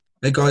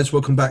Hey guys,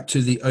 welcome back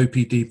to the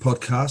OPD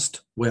podcast.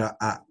 We're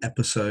at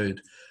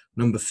episode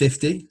number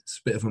 50. It's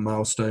a bit of a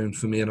milestone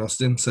for me and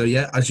Austin. So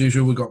yeah, as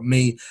usual, we've got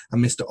me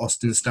and Mr.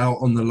 Austin Stout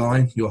on the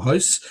line, your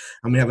hosts,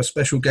 and we have a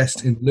special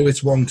guest in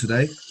Lewis Wong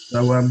today.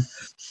 So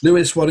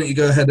Lewis, why don't you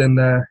go ahead and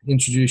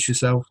introduce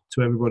yourself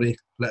to everybody?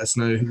 Let us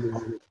know who you are,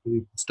 what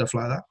you do, stuff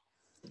like that.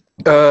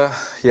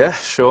 Yeah,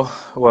 sure.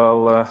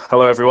 Well,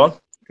 hello everyone.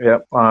 Yeah,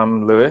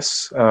 I'm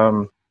Lewis.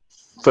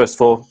 First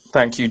of all,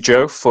 thank you,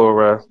 Joe,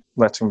 for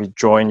letting me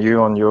join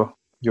you on your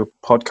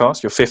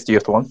podcast, your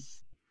 50th one.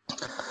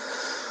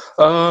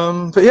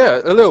 But yeah,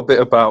 a little bit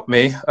about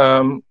me.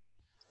 I'm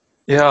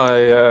an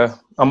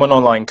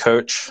online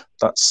coach.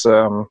 That's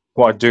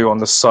what I do on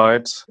the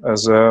side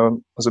as a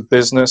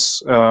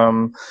business.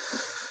 I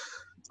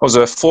was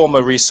a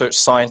former research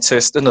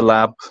scientist in the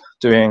lab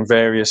doing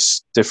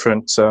various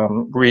different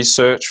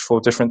research for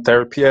different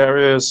therapy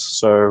areas.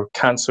 So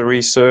cancer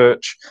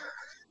research,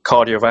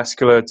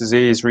 cardiovascular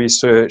disease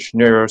research,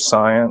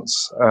 neuroscience,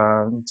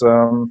 and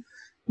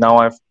now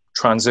I've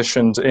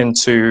transitioned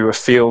into a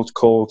field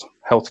called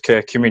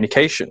healthcare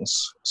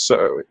communications.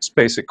 So it's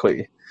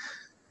basically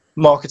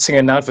marketing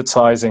and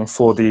advertising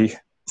for the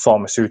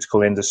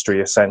pharmaceutical industry,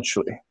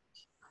 essentially.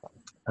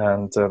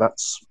 And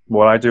that's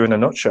what I do in a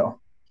nutshell.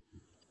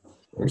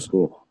 Very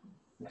cool.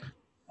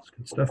 That's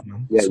good stuff,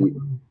 man. Yeah,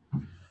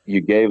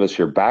 you gave us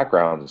your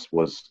background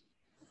was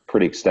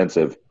pretty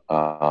extensive.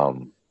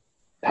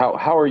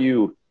 How are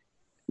you?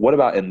 What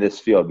about in this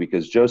field?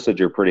 Because Joe said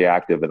you're pretty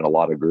active in a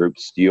lot of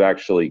groups. Do you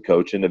actually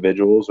coach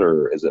individuals,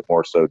 or is it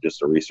more so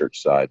just a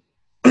research side?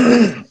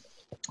 Yeah,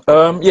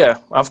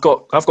 I've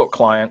got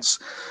clients.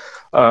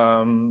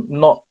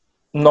 Not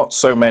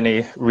so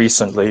many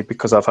recently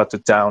because I've had to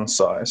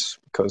downsize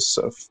because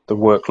of the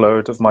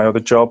workload of my other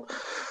job.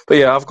 But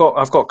yeah, I've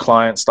got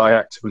clients that I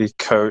actively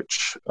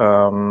coach,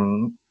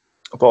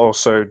 but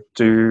also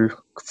do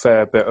a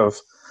fair bit of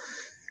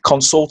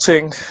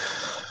consulting,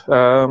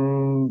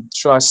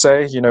 should I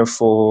say,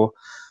 for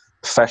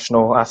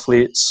professional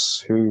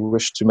athletes who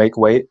wish to make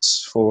weight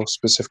for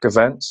specific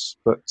events.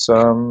 But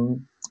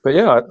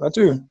yeah, I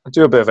do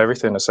a bit of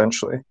everything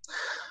essentially.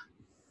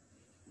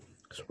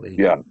 Sweet.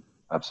 Yeah,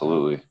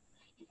 absolutely.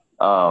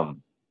 So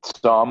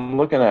I'm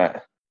looking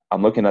at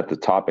the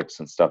topics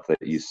and stuff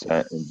that you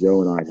sent, and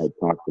Joe and I had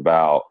talked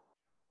about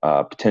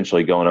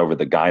potentially going over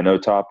the gyno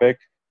topic.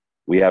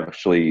 We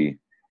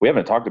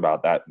haven't talked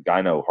about that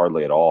gyno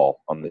hardly at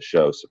all on the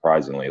show,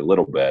 surprisingly, a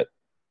little bit.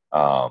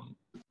 And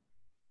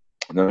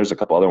then there's a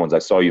couple other ones. I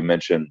saw you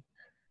mention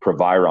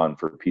Proviron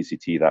for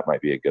PCT. That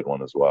might be a good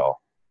one as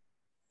well.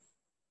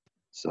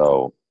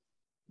 So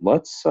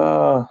let's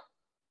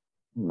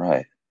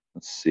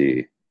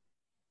see.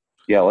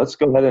 Yeah, let's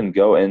go ahead and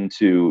go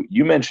into,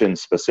 you mentioned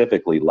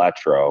specifically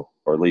letrozole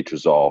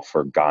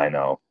for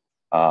gyno,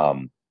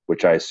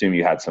 which I assume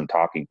you had some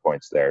talking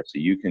points there. So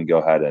you can go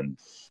ahead and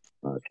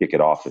kick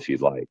it off if you'd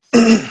like.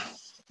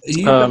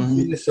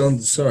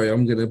 Sorry,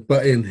 I'm going to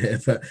butt in here,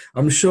 but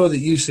I'm sure that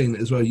you've seen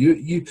it as well.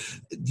 You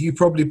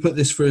probably put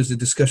this through as a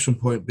discussion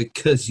point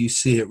because you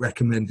see it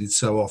recommended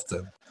so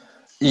often.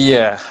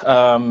 Yeah,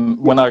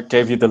 when I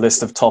gave you the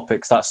list of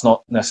topics, that's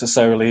not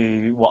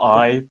necessarily what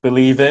I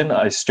believe in.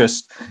 It's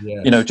just,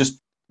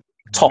 just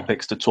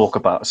topics to talk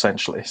about,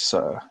 essentially.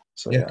 So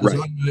yeah, because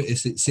I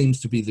noticed it seems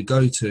to be the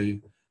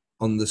go-to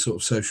on the sort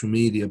of social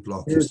media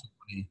block.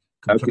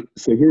 Okay,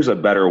 so here's a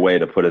better way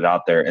to put it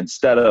out there.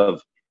 Instead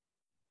of,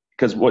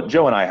 because what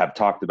Joe and I have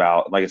talked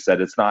about, like I said,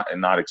 it's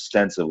not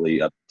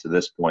extensively up to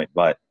this point,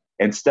 but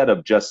instead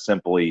of just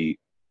simply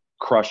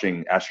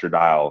crushing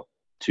estradiol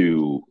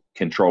to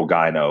control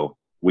gyno,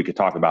 we could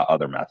talk about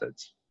other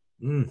methods.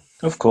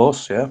 Of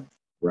course, yeah.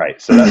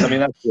 Right. So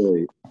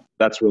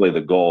that's really the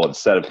goal,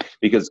 instead of,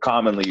 because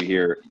commonly you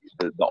hear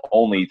the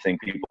only thing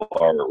people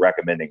are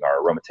recommending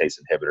are aromatase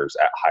inhibitors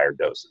at higher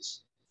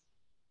doses.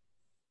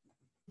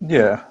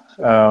 Yeah.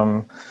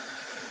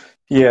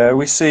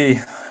 We see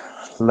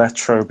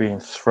letro being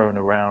thrown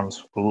around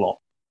a lot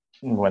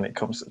when it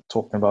comes to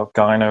talking about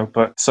gyno.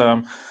 But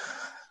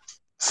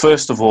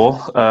first of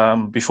all,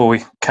 before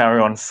we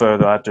carry on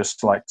further, I'd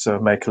just like to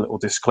make a little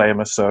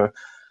disclaimer. So,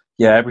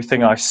 yeah,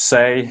 everything I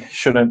say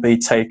shouldn't be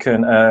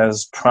taken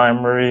as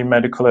primary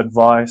medical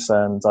advice,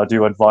 and I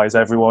do advise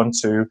everyone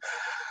to,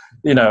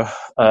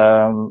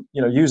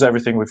 use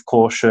everything with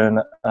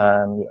caution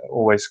and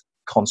always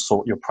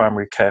consult your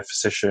primary care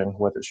physician,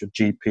 whether it's your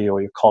GP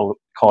or your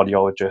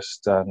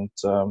cardiologist, and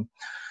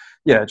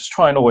just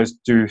try and always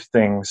do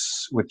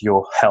things with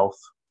your health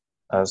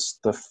as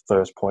the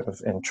first point of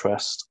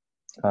interest.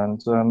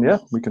 And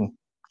we can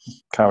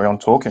carry on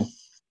talking.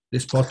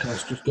 This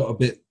podcast just got a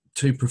bit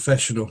too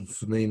professional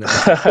for me now.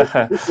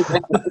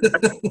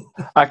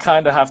 I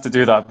kind of have to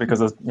do that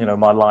because of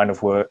my line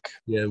of work.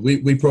 Yeah,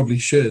 we probably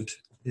should.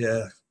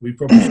 Yeah, we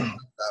probably should have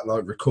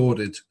that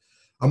recorded.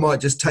 I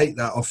might just take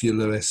that off you,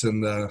 Lewis,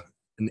 and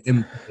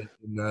implement it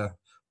in the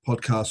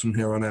podcast from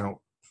here on out.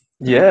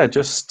 Yeah,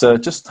 just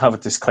have a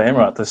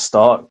disclaimer at the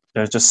start.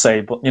 Just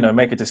say,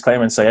 make a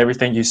disclaimer and say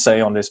everything you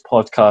say on this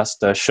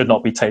podcast should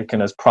not be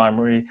taken as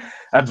primary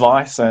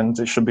advice, and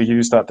it should be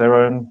used at their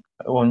own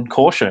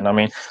caution. I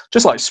mean,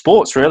 just like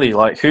sports, really.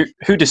 Like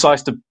who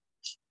decides to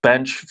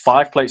bench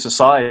 5 plates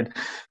aside?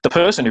 The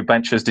person who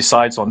benches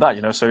decides on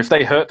that. So if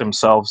they hurt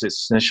themselves,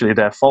 it's initially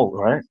their fault,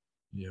 right?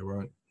 Yeah,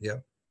 right. Yeah.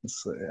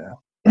 So,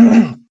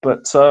 yeah.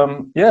 But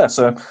yeah.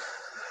 So,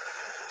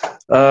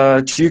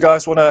 do you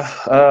guys want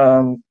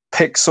to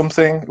pick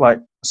something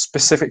like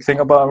specific thing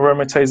about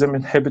aromatase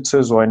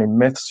inhibitors or any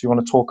myths you want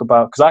to talk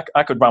about? Because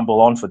I could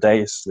ramble on for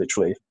days,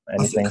 literally.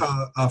 Anything. I think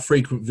our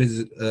frequent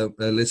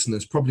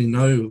listeners probably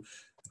know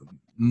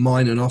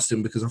mine and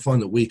Austin, because I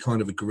find that we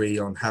kind of agree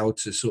on how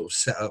to sort of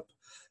set up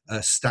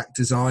stack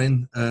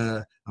design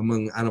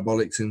among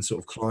anabolics in sort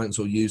of clients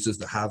or users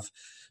that have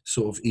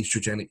sort of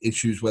estrogenic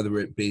issues, whether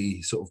it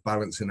be sort of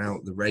balancing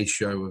out the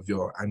ratio of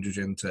your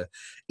androgen to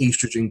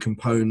estrogen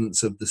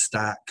components of the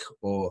stack,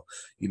 or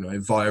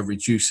via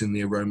reducing the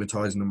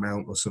aromatizing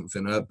amount or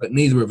something. But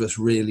neither of us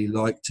really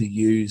like to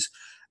use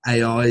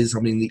AIs.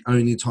 I mean, the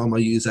only time I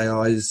use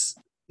AIs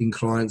in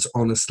clients,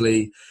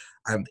 honestly,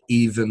 and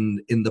even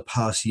in the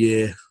past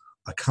year,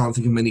 I can't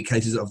think of many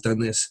cases that I've done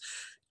this,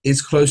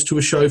 is close to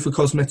a show for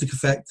cosmetic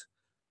effect.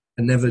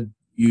 I never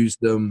use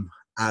them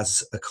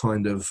as a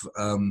kind of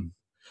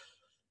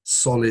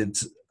solid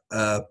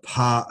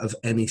part of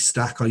any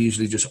stack. I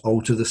usually just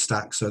alter the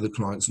stack so the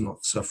client's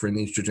not suffering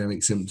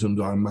estrogenic symptoms.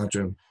 I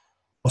imagine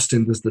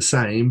Austin does the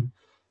same.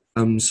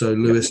 So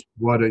Lewis,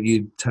 why don't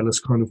you tell us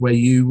kind of where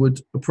you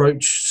would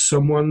approach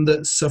someone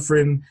that's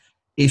suffering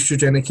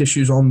estrogenic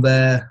issues on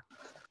their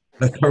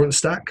current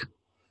stack?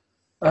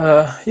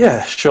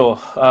 Yeah, sure.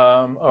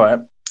 All right.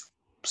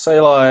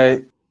 Say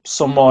like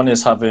someone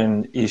is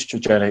having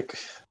estrogenic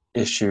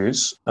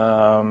issues.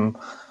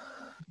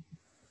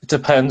 It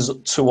depends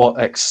to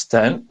what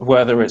extent,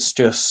 whether it's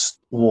just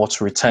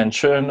water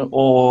retention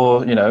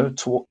or,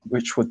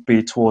 which would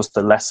be towards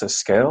the lesser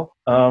scale.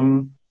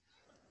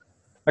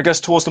 I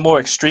guess towards the more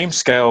extreme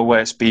scale, where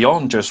it's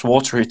beyond just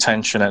water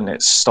retention and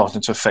it's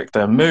starting to affect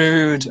their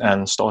mood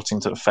and starting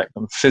to affect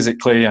them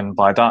physically. And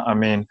by that, I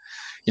mean,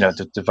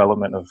 the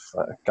development of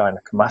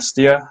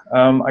gynecomastia.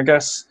 I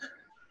guess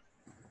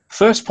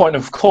first point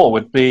of call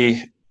would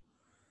be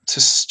to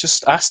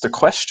just ask the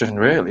question,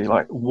 really,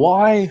 like,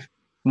 why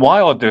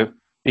are the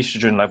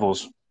estrogen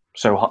levels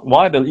so high?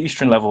 Why are the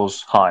estrogen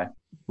levels high?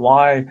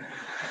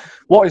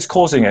 What is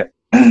causing it?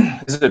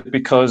 Is it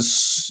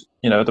because,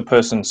 the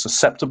person's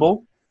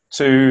susceptible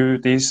to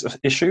these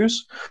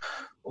issues?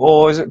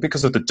 Or is it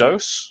because of the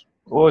dose?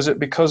 Or is it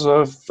because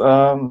of,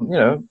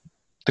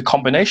 the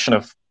combination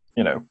of,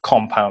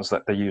 compounds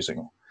that they're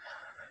using?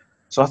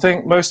 So I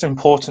think most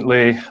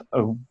importantly,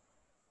 a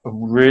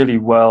really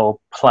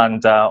well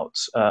planned out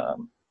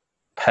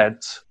PED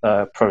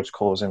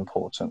protocol is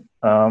important.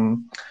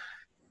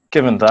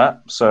 Given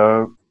that,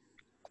 so,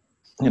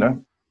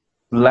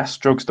 less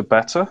drugs the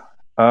better.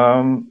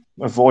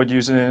 Avoid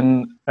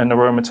using an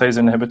aromatase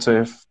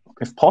inhibitor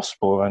if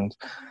possible. And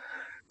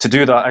to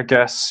do that, I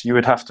guess you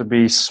would have to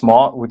be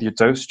smart with your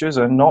dosages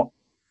and not,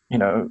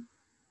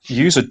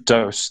 use a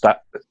dose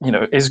that,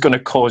 is going to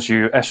cause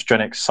you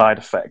estrogenic side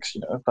effects.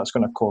 That's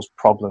going to cause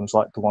problems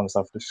like the ones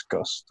I've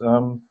discussed.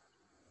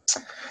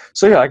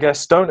 So yeah, I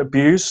guess don't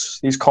abuse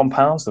these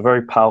compounds. They're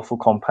very powerful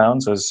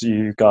compounds, as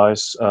you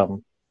guys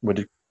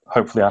would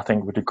hopefully, I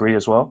think, would agree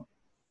as well.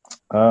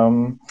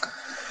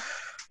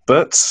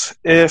 But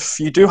if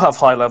you do have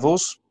high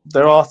levels,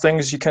 there are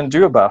things you can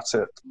do about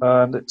it.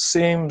 And it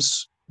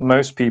seems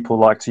most people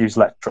like to use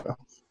Lectra.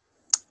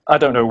 I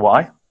don't know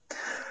why,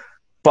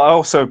 but I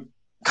also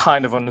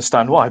kind of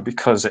understand why,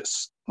 because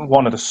it's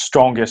one of the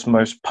strongest,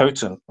 most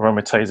potent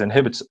aromatase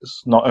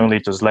inhibitors. Not only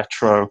does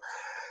Lectra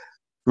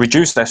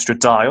reduce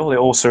estradiol, it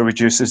also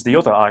reduces the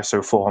other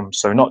isoforms.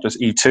 So not just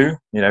E2,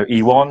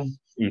 E1,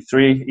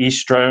 E3,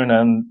 estrone,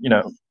 and,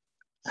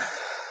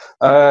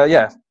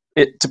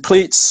 it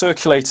depletes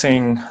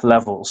circulating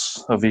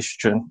levels of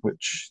estrogen,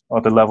 which are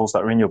the levels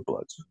that are in your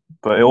blood.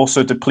 But it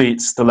also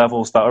depletes the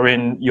levels that are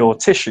in your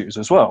tissues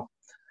as well.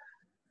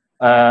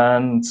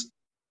 And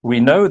we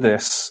know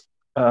this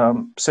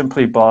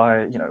simply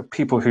by,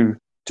 people who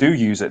do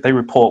use it. They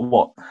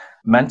report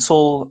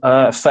mental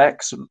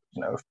effects,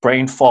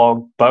 brain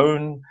fog,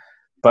 bone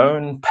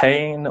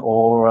pain,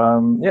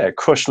 or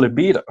crushed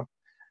libido.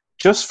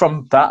 Just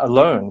from that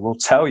alone will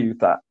tell you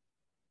that,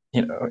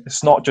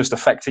 it's not just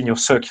affecting your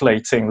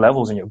circulating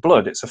levels in your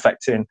blood, it's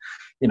affecting,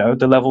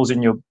 the levels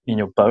in your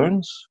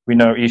bones. We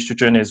know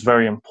estrogen is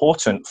very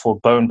important for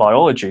bone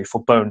biology,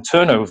 for bone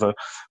turnover,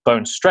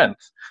 bone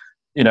strength.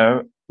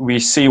 We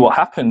see what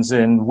happens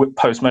in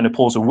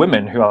postmenopausal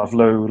women who have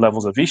low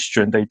levels of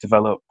estrogen. They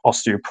develop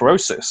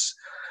osteoporosis.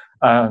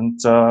 And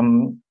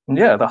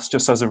that's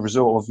just as a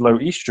result of low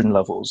estrogen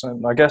levels.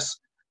 And I guess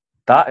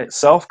that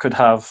itself could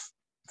have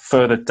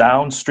further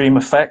downstream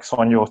effects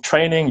on your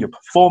training, your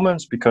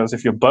performance, because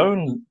if your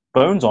bones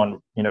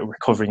aren't,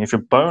 recovering, if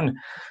your bone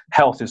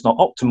health is not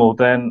optimal,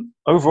 then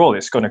overall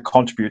it's going to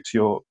contribute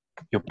to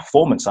your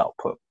performance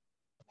output.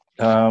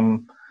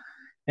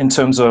 In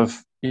terms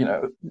of,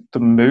 the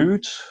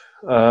mood,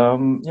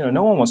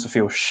 no one wants to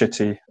feel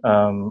shitty,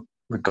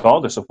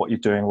 regardless of what you're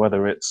doing,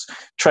 whether it's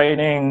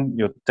training,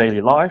 your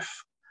daily life.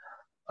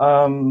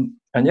 And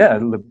yeah,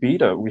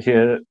 libido. We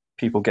hear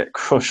people get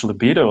crushed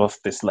libido off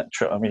this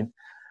lecture. I mean,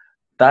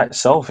 that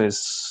itself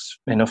is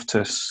enough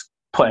to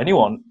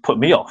put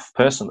me off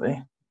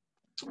personally.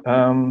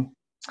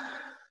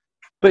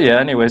 But yeah,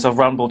 anyways, I've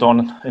rambled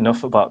on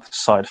enough about the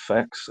side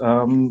effects.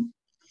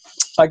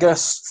 I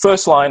guess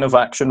first line of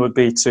action would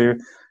be to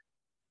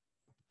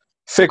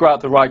figure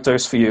out the right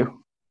dose for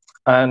you.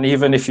 And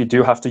even if you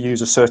do have to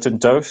use a certain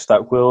dose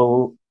that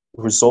will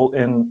result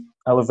in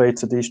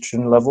elevated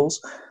estrogen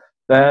levels,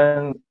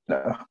 then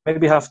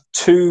maybe have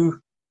 2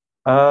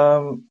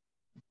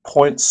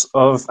 points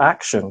of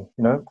action.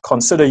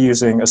 Consider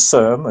using a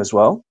SERM as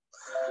well,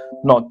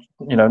 not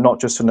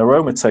just an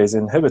aromatase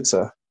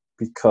inhibitor,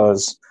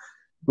 because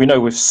we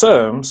know with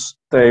SERMs,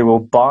 they will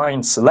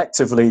bind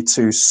selectively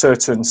to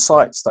certain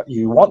sites that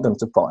you want them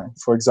to bind.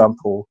 For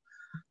example,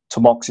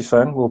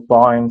 tamoxifen will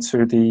bind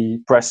to the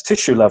breast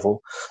tissue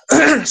level.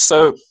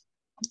 So,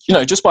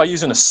 just by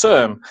using a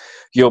SERM,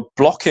 you're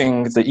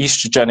blocking the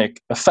estrogenic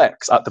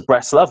effects at the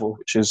breast level,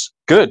 which is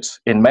good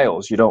in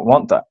males. You don't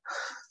want that.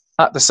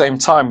 At the same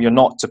time, you're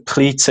not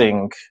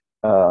depleting,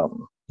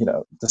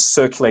 the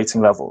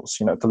circulating levels,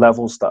 the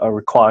levels that are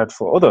required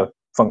for other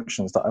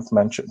functions that I've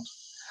mentioned.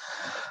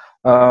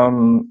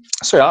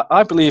 So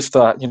I believe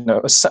that,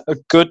 a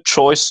good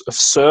choice of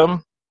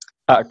SERM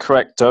at a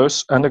correct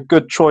dose and a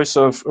good choice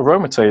of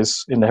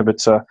aromatase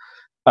inhibitor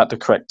at the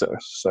correct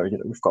dose. So,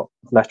 we've got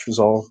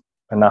letrozole,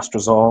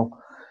 anastrozole,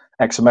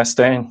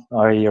 exemestane,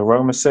 i.e.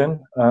 aromasin,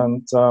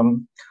 and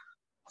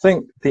I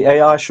think the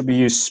AI should be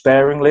used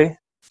sparingly,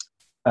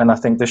 and I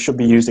think this should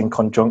be used in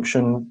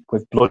conjunction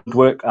with blood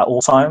work at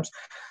all times,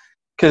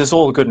 because it's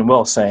all good and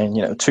well saying,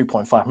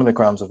 2.5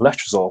 milligrams of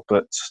letrozole,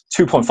 but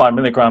 2.5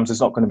 milligrams is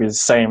not going to be the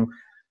same,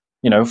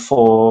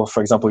 for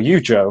example, you,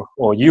 Joe,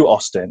 or you,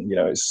 Austin.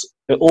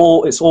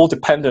 It's all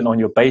dependent on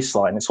your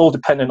baseline. It's all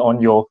dependent on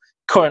your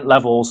current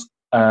levels,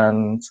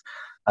 and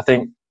I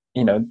think,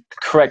 the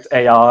correct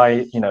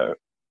AI,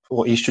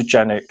 or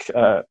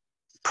estrogenic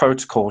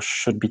protocol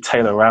should be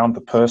tailored around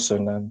the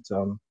person. And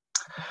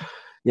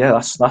yeah,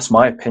 that's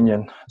my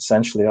opinion,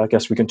 essentially. I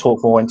guess we can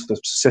talk more into the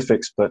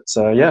specifics, but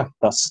yeah,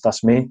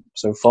 that's me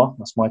so far.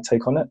 That's my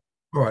take on it.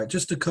 All right,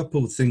 just a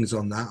couple of things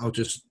on that. I'll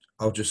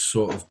just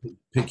sort of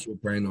pick your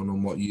brain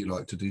on what you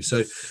like to do.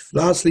 So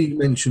lastly, you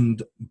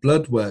mentioned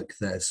blood work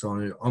there.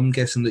 So I'm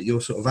guessing that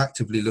you're sort of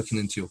actively looking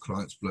into your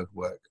client's blood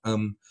work.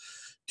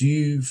 Do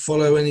you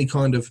follow any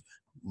kind of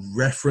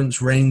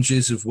reference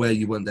ranges of where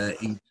you want their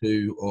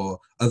E2 or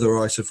other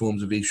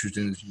isoforms of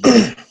estrogen, as you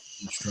know,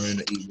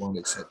 estrone, E1,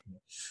 etc.?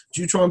 Do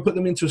you try and put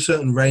them into a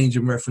certain range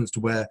in reference to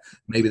where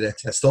maybe their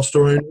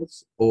testosterone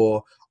is,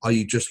 or are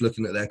you just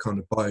looking at their kind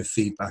of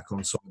biofeedback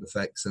on side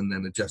effects and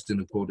then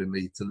adjusting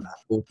accordingly to that,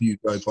 or do you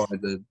go by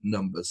the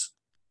numbers?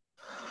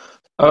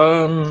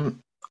 I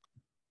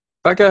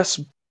guess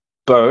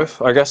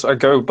both. I guess I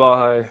go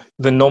by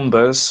the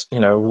numbers,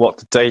 what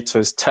the data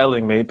is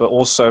telling me, but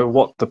also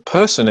what the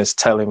person is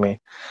telling me.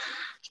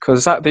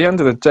 Because at the end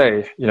of the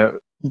day,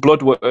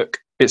 blood work,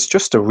 it's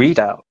just a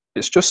readout.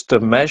 It's just a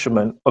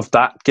measurement of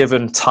that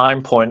given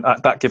time point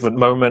at that given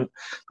moment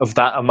of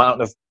that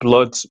amount of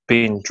blood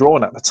being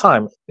drawn at the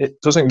time.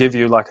 It doesn't give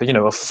you like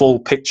a full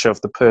picture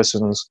of the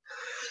person's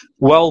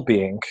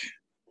well-being.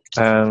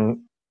 And,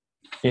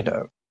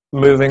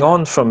 moving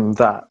on from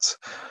that,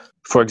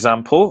 for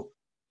example,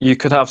 you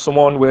could have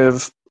someone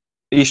with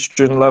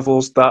estrogen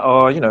levels that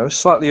are,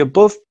 slightly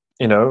above,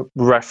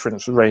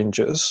 reference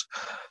ranges.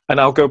 And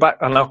I'll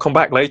come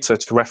back later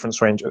to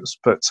reference ranges.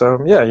 But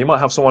yeah, you might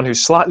have someone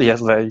who's slightly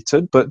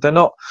elevated, but they're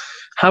not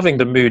having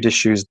the mood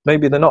issues.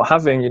 Maybe they're not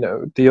having,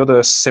 the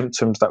other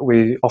symptoms that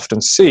we often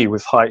see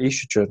with high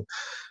estrogen.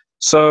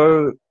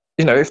 So,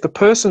 if the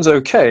person's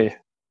okay,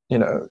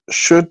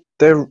 should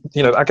there,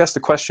 I guess the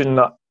question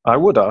that I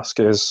would ask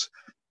is,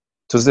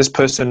 does this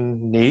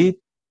person need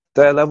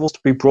their levels to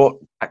be brought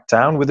back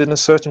down within a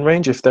certain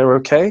range if they're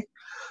okay?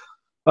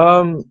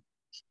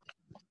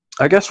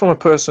 I guess from a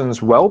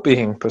person's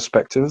well-being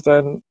perspective,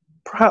 then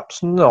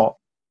perhaps not.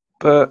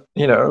 But,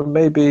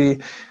 maybe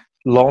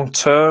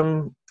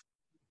long-term,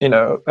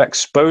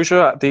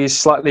 exposure at these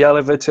slightly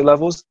elevated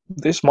levels,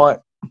 this might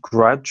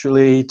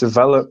gradually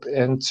develop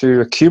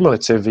into a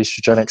cumulative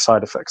estrogenic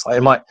side effects. Like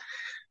it might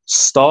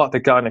start the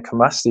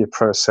gynecomastia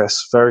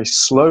process very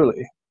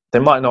slowly. They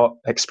might not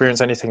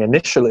experience anything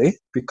initially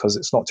because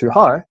it's not too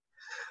high.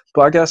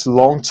 But I guess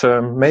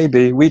long-term,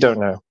 maybe, we don't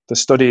know. The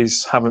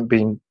studies haven't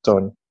been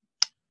done.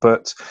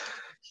 But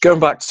going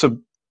back to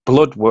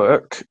blood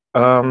work,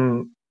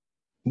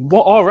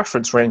 what are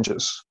reference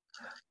ranges?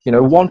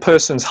 One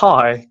person's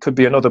high could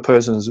be another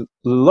person's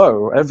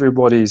low.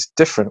 Everybody's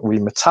different. We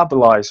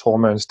metabolize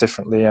hormones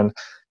differently, and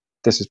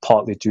this is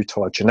partly due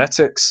to our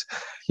genetics.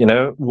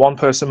 One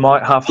person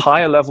might have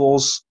higher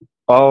levels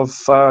of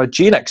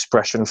gene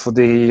expression for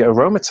the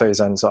aromatase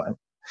enzyme.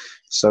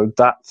 So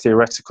that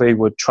theoretically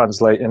would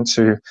translate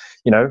into,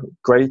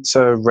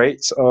 greater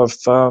rates of,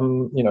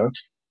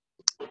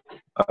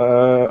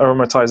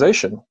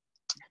 aromatization.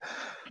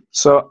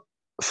 So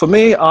for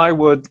me, I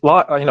would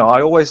like,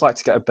 I always like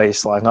to get a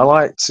baseline. I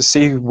like to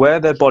see where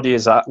their body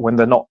is at when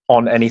they're not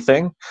on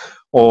anything,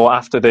 or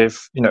after they've,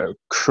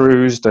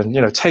 cruised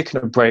and, taken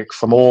a break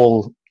from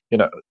all,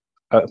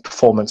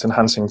 performance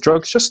enhancing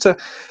drugs, just to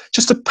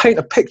paint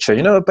a picture,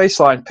 a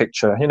baseline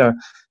picture,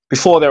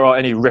 before there are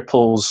any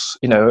ripples,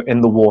 in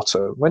the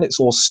water, when it's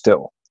all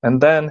still. And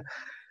then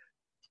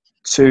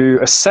to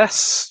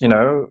assess,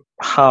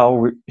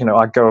 how,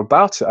 I go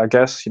about it, I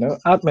guess,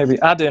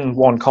 add in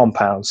one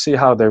compound, see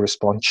how they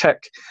respond,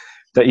 check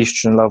their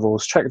estrogen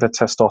levels, check their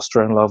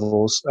testosterone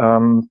levels,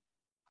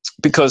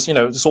 because,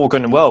 it's all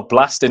going well,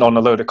 blasting on a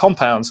load of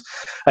compounds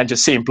and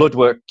just seeing blood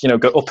work,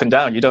 go up and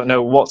down. You don't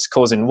know what's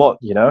causing what,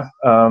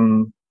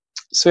 So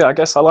yeah, I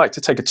guess I like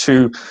to take a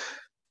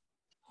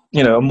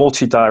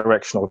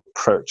multi-directional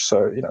approach.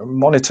 So,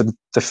 monitor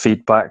the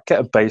feedback, get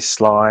a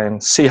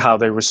baseline, see how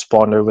they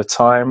respond over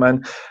time.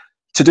 And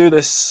to do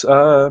this,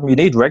 you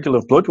need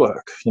regular blood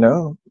work,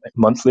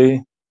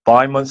 monthly,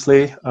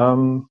 bi-monthly.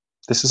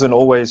 This isn't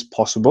always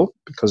possible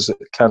because it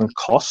can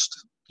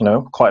cost,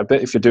 quite a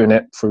bit if you're doing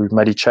it through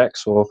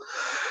Medichecks or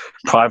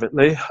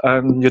privately.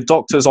 And your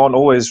doctors aren't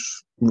always,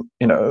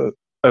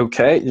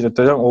 okay. They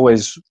don't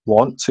always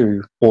want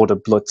to order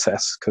blood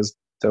tests because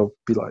they'll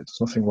be like, there's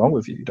nothing wrong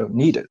with you, you don't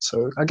need it.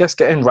 So I guess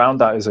getting around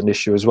that is an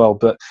issue as well.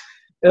 But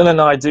in an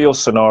ideal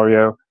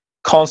scenario,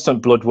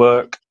 constant blood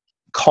work,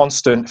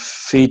 constant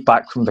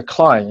feedback from the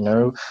client,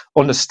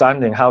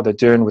 understanding how they're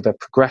doing with their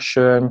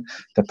progression,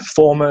 their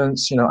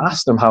performance,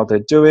 ask them how they're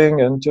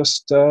doing, and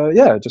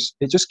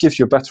it just gives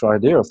you a better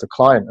idea of the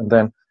client. And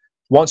then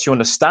once you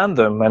understand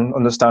them and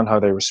understand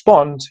how they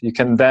respond, you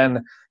can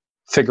then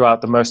figure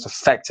out the most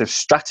effective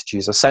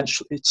strategies,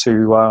 essentially, to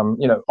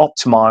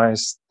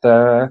optimize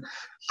their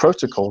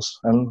protocols.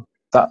 And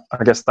that,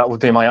 I guess, that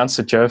would be my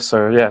answer, Joe.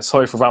 So yeah,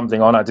 sorry for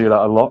rambling on. I do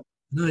that a lot.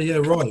 No, yeah,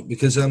 right.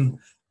 Because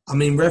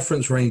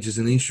reference ranges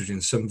in estrogen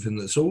is something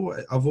that's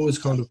I've always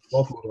kind of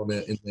bobbled on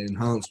it in the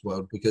enhanced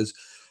world, because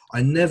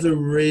I never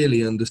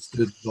really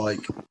understood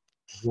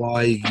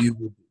why you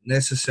would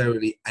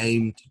necessarily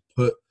aim to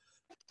put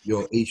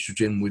your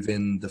estrogen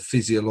within the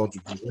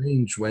physiological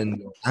range when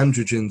your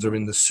androgens are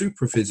in the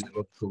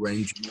supraphysiological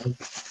range.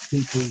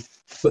 People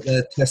put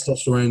their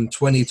testosterone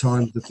 20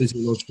 times the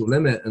physiological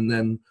limit and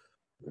then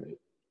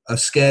are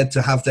scared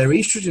to have their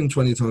estrogen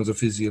 20 times the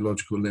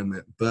physiological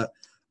limit. But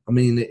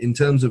in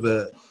terms of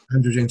a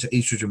androgen to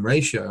estrogen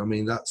ratio,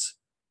 that's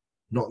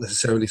not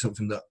necessarily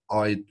something that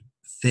I'd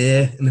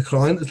fear in the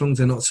client, as long as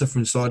they're not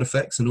suffering side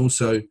effects. And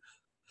also,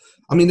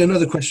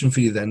 another question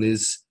for you then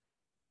is,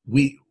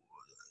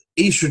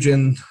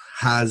 estrogen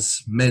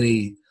has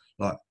many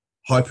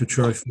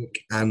hypertrophic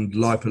and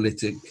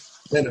lipolytic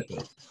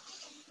benefits.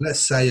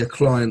 Let's say a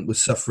client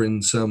was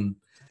suffering some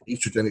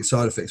estrogenic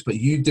side effects, but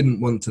you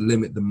didn't want to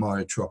limit the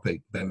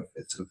myotropic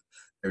benefits of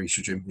their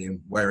estrogen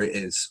being where it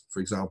is,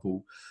 for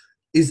example.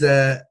 Is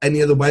there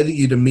any other way that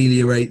you'd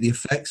ameliorate the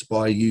effects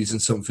by using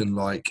something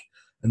like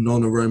a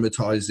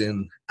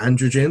non-aromatizing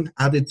androgen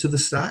added to the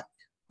stack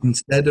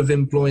instead of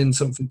employing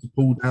something to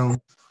pull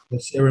down the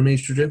serum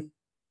estrogen?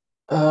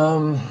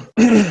 I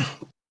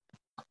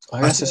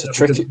guess it's a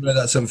tricky.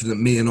 That's something that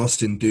me and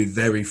Austin do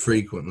very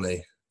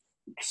frequently.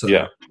 So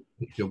yeah,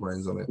 pick your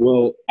brains on it.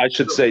 Well, I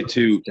should say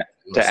too,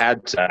 to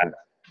add to that,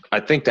 I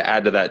think to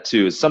add to that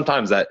too is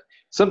sometimes that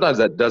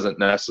doesn't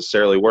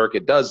necessarily work.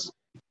 It does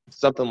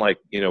something like,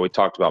 we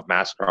talked about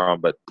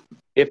Masteron, but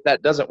if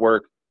that doesn't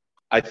work,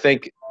 I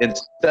think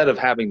instead of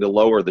having to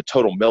lower the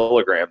total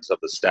milligrams of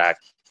the stack,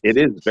 it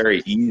is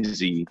very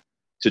easy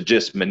to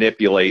just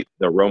manipulate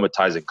the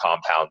aromatizing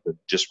compound and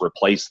just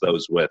replace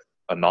those with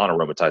a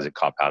non-aromatizing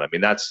compound.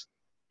 That's,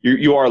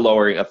 you are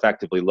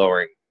effectively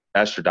lowering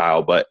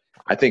estradiol, but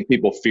I think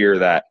people fear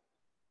that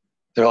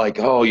they're like,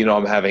 oh,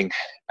 I'm having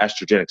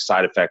estrogenic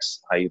side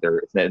effects. They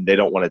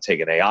don't want to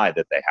take an AI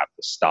that they have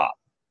to stop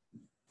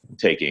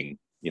taking,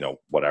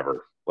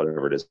 whatever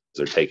it is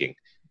they're taking.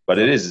 But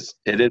it is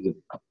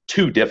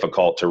too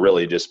difficult to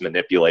really just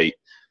manipulate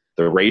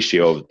the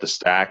ratio of the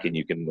stack, and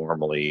you can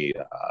normally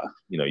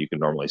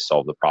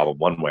solve the problem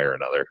one way or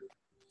another.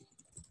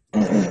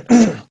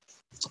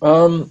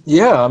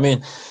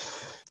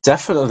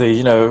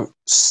 Definitely,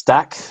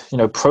 stack,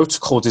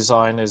 protocol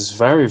design is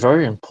very,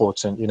 very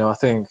important. I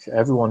think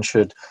everyone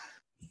should,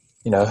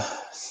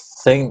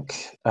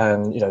 think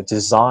and,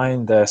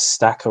 design their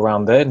stack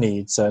around their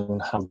needs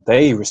and how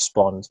they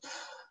respond.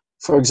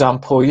 For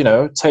example,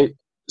 take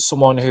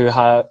someone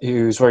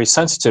who's very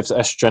sensitive to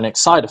estrogenic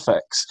side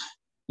effects.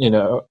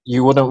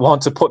 You wouldn't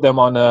want to put them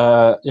on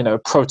a,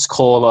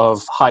 protocol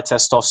of high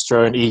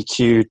testosterone,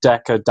 EQ,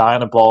 DECA,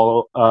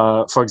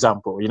 Dianabol, for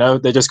example.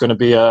 They're just going to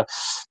be a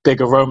big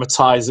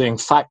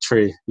aromatizing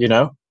factory,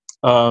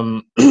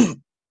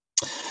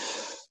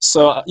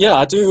 So yeah,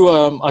 I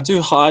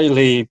do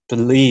highly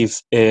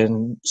believe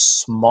in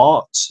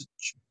smart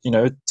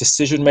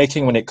decision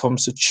making when it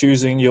comes to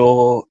choosing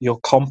your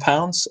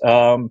compounds.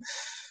 I've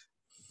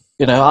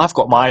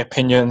got my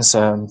opinions,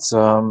 and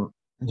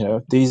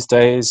these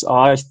days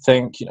I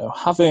think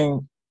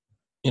having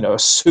a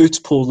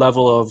suitable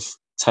level of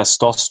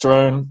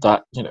testosterone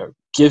that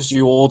gives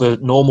you all the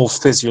normal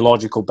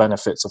physiological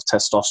benefits of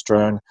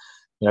testosterone,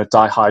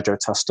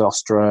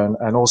 dihydrotestosterone,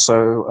 and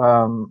also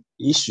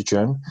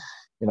estrogen,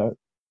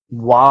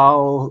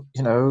 while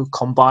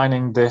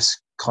combining this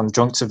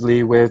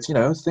conjunctively with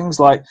things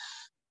like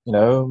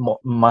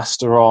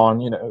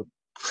Masteron,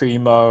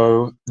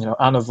 Primo,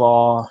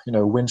 Anavar,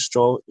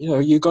 Winstrol,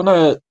 you're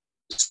gonna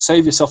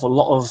save yourself a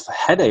lot of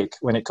headache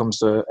when it comes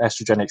to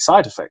estrogenic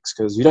side effects,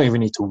 because you don't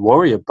even need to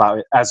worry about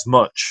it as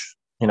much,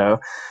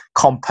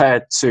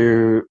 compared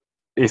to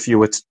if you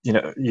were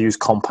to use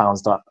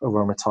compounds that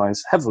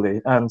aromatize heavily.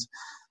 And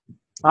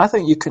I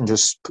think you can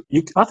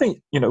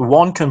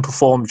one can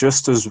perform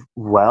just as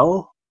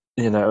well,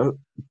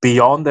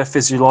 beyond their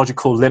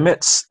physiological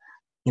limits,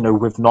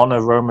 with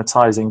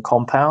non-aromatizing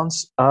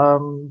compounds,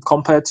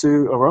 compared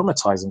to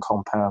aromatizing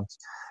compounds.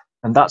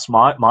 And that's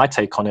my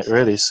take on it,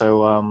 really.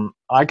 So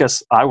I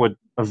guess I would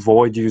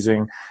avoid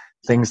using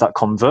things that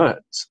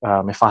convert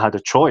if I had a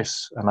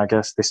choice. And I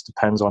guess this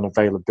depends on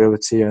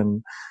availability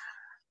and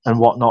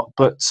whatnot.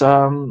 But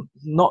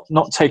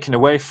not taking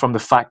away from the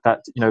fact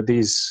that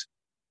these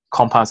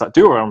compounds that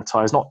do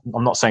aromatize,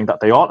 I'm not saying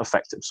that they aren't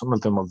effective. Some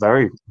of them are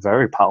very,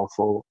 very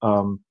powerful.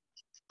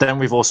 Then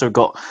we've also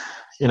got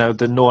the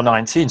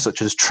NOR19,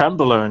 such as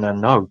Trenbolone,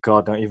 and oh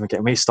god, don't even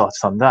get me started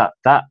on that.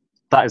 That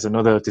is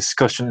another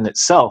discussion in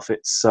itself.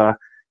 It's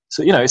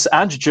it's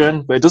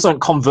androgen, but it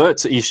doesn't convert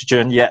to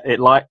estrogen yet. It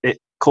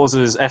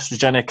causes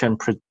estrogenic and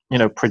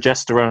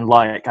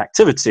progesterone-like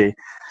activity,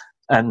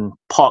 and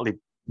partly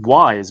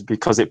why is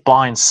because it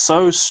binds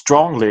so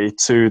strongly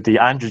to the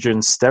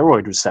androgen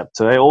steroid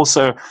receptor. It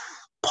also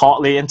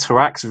partly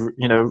interacts,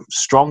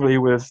 strongly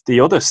with the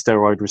other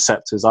steroid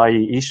receptors,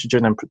 i.e.,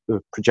 estrogen and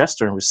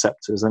progesterone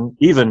receptors, and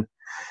even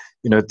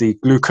the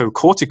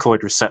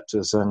glucocorticoid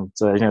receptors. And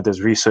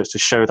there's research to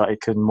show that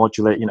it can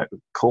modulate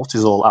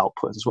cortisol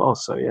output as well.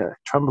 So yeah,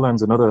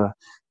 Trenbolone's another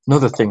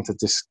thing to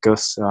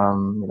discuss.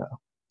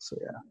 So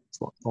yeah, it's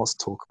lots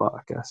to talk about,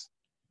 I guess.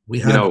 We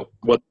have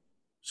what?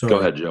 Sorry. Go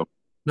ahead, Joe.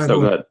 No,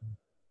 go ahead.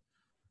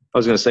 I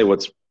was going to say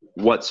what's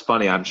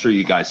funny. I'm sure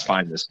you guys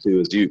find this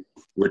too.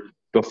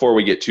 Before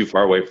we get too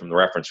far away from the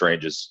reference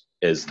ranges,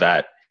 is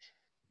that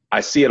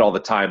I see it all the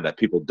time that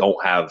people don't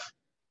have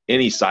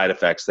any side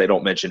effects. They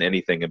don't mention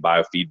anything in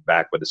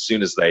biofeedback, but as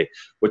soon as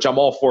which I'm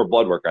all for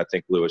blood work. I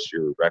think, Lewis,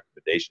 your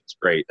recommendation is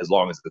great as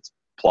long as it's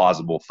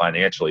plausible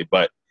financially.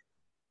 But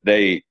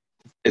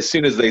as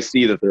soon as they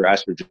see that their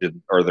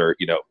estrogen or their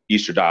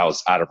estradiol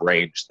is out of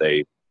range,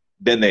 they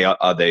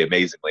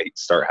amazingly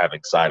start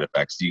having side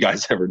effects. Do you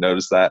guys ever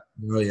notice that?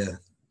 Oh yeah.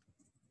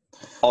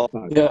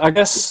 Yeah, I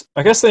guess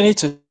they need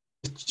to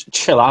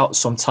chill out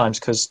sometimes,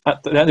 because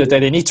at the end of the day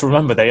they need to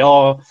remember they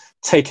are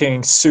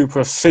taking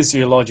super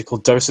physiological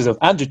doses of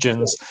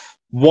androgens.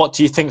 What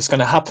do you think is going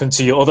to happen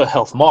to your other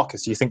health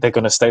markers? Do you think they're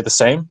going to stay the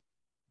same?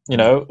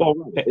 Well,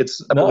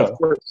 of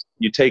course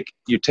you take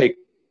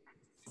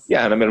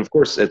yeah, and I mean, of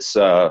course it's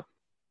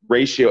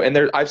ratio,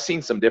 and I've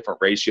seen some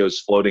different ratios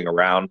floating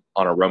around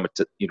on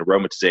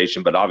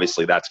aromatization, but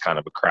obviously that's kind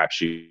of a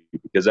crapshoot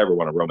because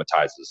everyone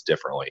aromatizes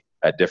differently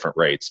at different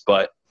rates.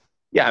 But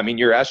yeah, I mean,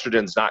 your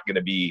estrogen's not going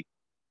to be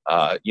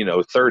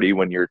 30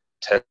 when your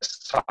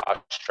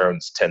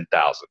testosterone's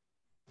 10,000.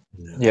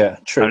 Yeah,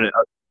 true. I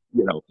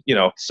mean,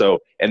 so,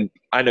 and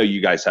I know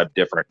you guys have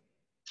different,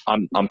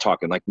 I'm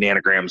talking like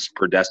nanograms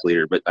per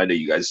deciliter, but I know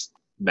you guys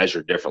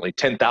measure differently.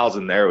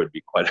 10,000 there would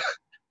be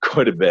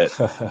quite a bit.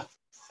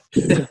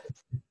 Yeah.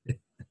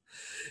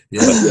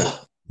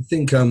 I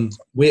think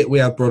we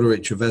had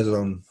Broderick Chavez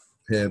on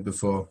here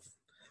before.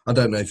 I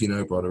don't know if you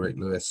know Broderick,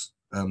 Lewis.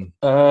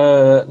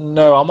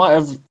 No, I might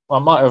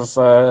have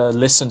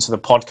listened to the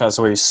podcast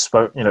where he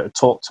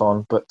talked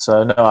on, but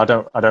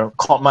no, I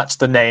can't match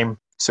the name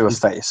to a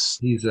face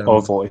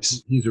or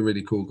voice. He's a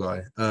really cool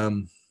guy. I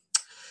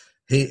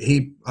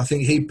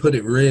think he put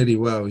it really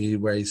well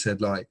where he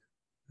said, like,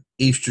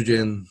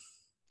 estrogen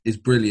is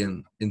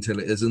brilliant until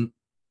it isn't.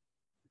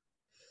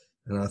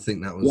 And I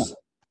think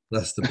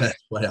that's the best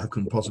way I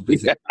can possibly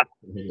think of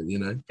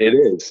it, It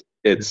is.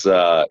 It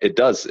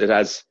does. It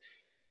has.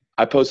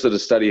 I posted a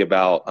study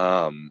about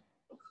about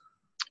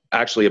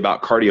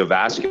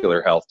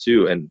cardiovascular health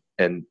too, and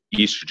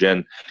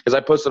estrogen, because I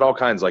posted all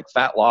kinds like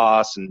fat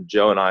loss, and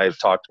Joe and I have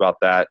talked about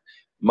that,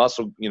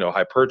 muscle,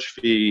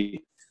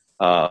 hypertrophy.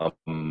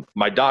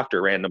 My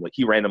doctor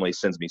randomly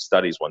sends me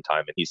studies one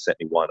time, and he sent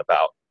me one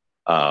about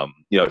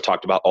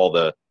talked about all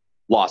the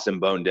loss in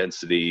bone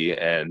density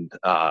and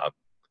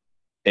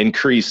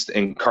increased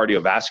in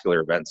cardiovascular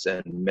events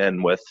in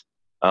men with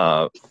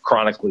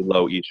chronically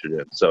low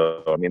estrogen.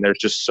 So, I mean,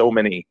 there's so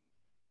many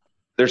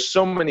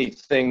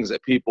things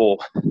that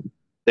people,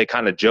 they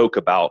kind of joke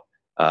about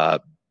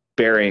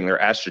burying their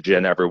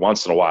estrogen every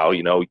once in a while,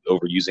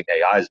 overusing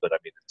AIs, but I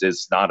mean,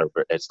 it's not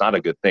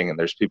a good thing. And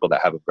there's people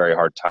that have a very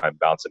hard time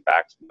bouncing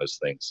back from those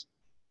things.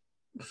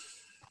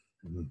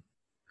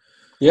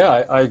 Yeah,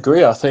 I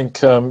agree. I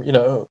think,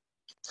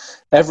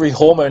 every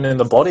hormone in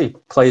the body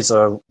plays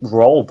a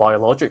role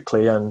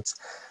biologically, and,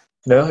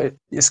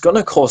 it's going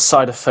to cause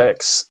side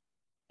effects,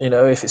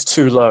 if it's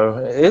too low.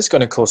 It is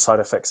going to cause side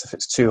effects if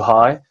it's too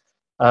high.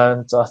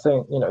 And I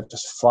think,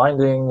 just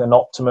finding an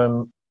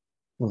optimum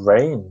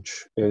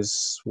range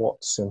is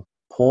what's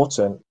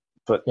important.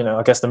 But,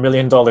 I guess the $1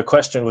 million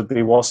question would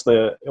be, what's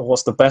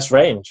the best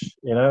range?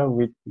 We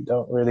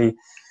don't really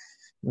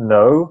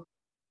know,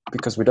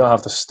 because we don't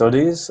have the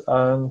studies.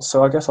 And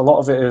so I guess a lot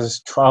of it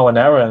is trial and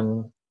error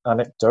and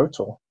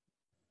anecdotal.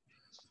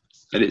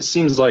 And it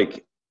seems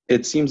like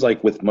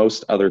with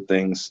most other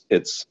things,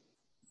 it's,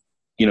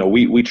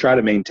 we try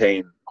to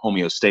maintain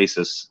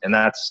homeostasis, and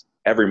that's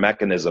every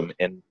mechanism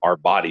in our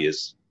body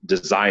is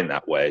designed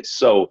that way.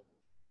 So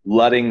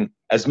letting,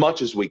 as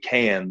much as we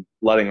can,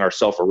 letting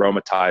ourselves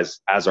aromatize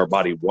as our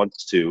body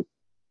wants to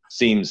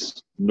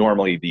seems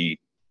normally the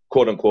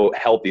quote unquote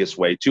healthiest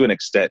way, to an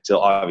extent, till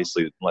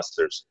obviously, unless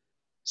there's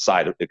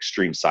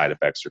extreme side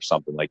effects or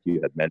something like you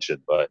had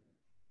mentioned. But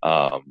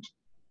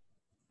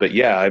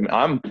yeah,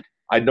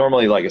 I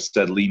normally, like I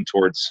said, lean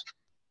towards,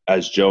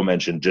 as Joe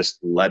mentioned, just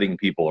letting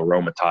people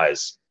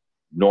aromatize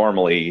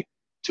normally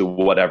to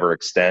whatever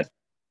extent,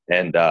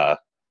 and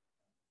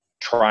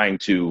trying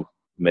to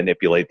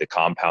manipulate the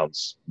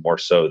compounds more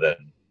so than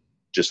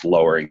just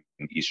lowering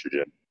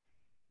estrogen.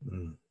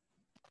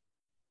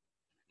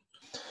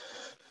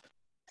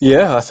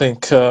 Yeah, I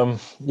think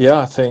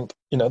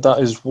that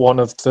is one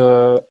of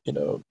the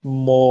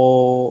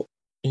more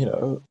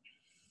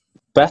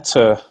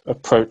better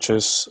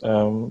approaches,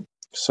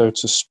 so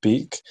to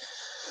speak.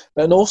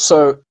 And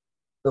also,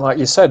 like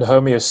you said,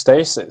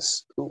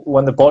 homeostasis.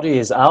 When the body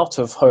is out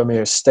of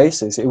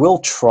homeostasis, it will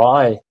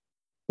try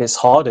its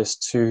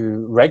hardest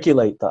to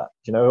regulate that.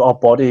 Our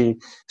body,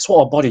 it's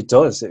what our body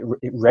does. It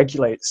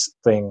regulates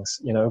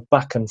things,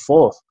 back and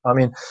forth. I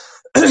mean,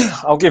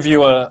 I'll give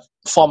you a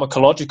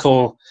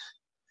pharmacological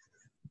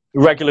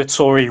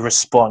regulatory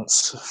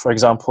response. For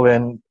example,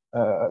 in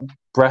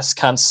breast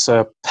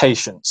cancer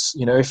patients,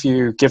 if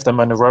you give them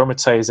an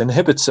aromatase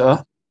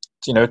inhibitor,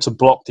 to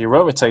block the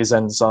aromatase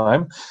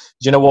enzyme,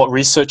 what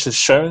research has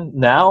shown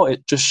now?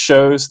 It just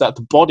shows that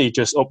the body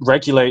just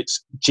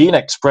upregulates gene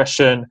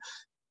expression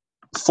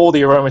for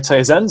the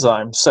aromatase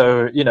enzyme.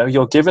 So,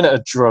 you're giving it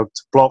a drug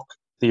to block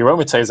the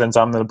aromatase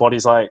enzyme, and the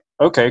body's like,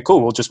 okay,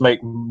 cool, we'll just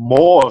make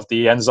more of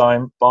the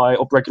enzyme by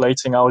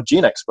upregulating our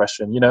gene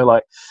expression.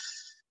 Like,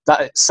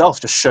 that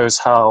itself just shows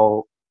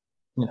how,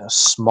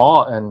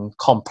 smart and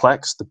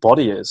complex the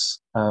body is.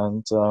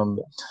 And,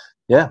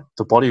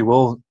 the body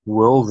will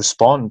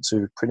respond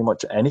to pretty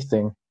much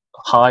anything,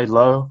 high,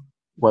 low,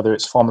 whether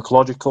it's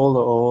pharmacological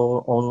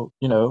or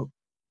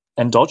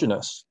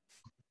endogenous.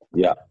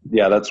 Yeah,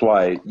 that's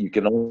why you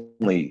can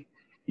only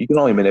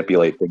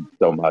manipulate things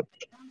so much.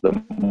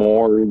 The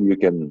more you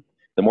can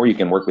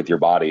work with your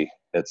body,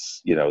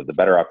 it's the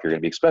better off you're going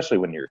to be, especially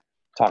when you're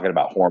talking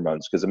about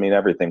hormones, because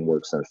everything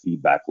works in a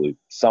feedback loop.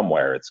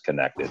 Somewhere it's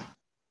connected.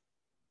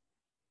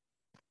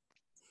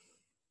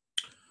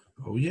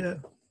 Oh yeah.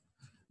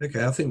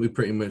 Okay, I think we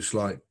pretty much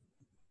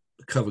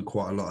covered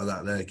quite a lot of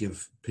that there.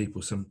 Give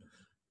people some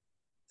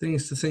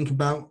things to think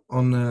about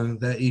on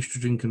their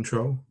estrogen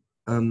control.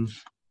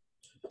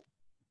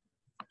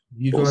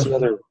 You guys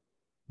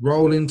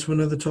roll into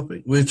another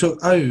topic. We talk.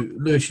 Oh,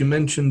 Lewis, you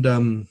mentioned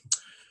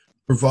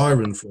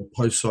Proviron for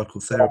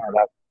post-cycle therapy.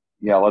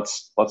 Yeah,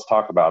 let's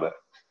talk about it.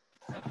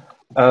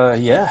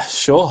 Yeah,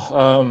 sure.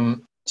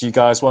 Do you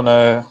guys want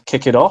to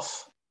kick it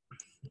off?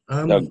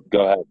 No,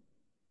 go ahead.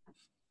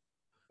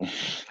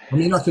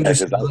 I can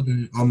just.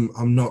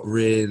 I'm not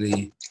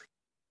really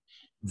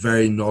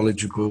very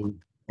knowledgeable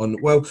on.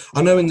 Well,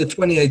 I know in the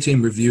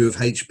 2018 review of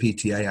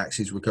HPTA,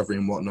 Axis Recovery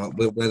and whatnot,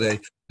 where they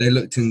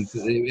looked into.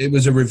 It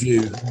was a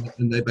review,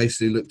 and they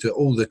basically looked at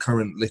all the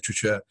current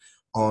literature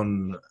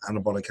on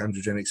anabolic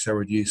androgenic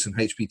steroid use and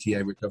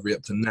HPTA recovery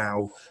up to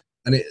now,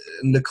 and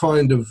the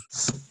kind of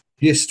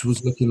gist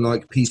was looking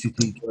like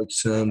PCT,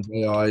 DOTS,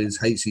 AIs,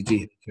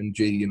 HCG,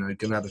 HMG,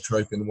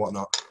 gonadotropin and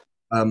whatnot.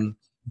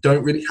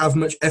 Don't really have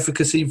much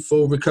efficacy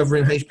for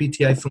recovering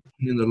HPTA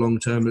function in the long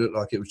term. It looked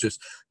like it was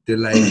just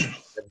delaying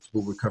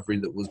inevitable recovery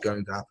that was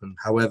going to happen.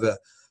 However,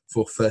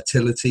 for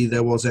fertility,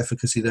 there was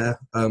efficacy there.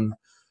 I'm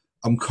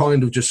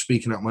kind of just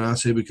speaking out my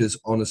ass here because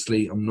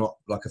honestly, I'm not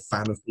a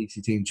fan of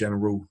PCT in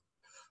general.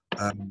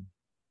 I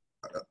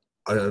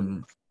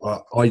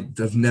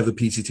have never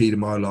PCT'd in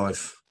my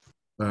life.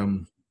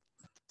 So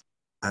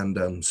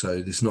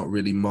it's not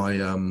really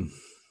my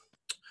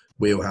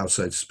wheelhouse,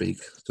 so to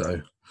speak.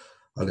 So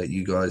I'll let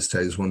you guys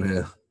take this one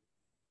here.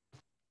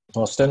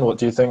 Austin, what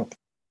do you think?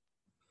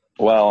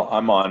 Well,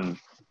 I'm on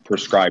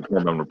prescribed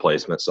hormone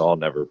replacement, so I'll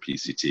never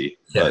PCT.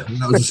 Yeah,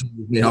 that was the same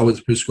with me. I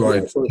was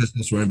prescribed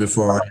testosterone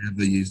before I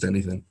ever used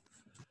anything.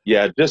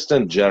 Yeah, just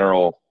in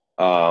general,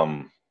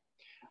 I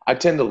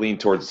tend to lean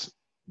towards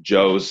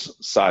Joe's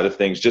side of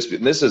things.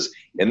 This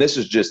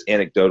is just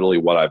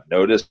anecdotally what I've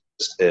noticed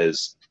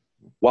is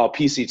while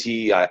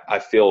PCT I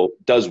feel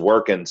does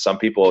work and some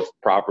people, if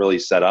properly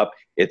set up,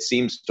 it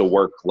seems to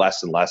work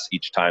less and less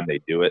each time they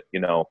do it,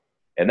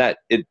 and that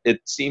it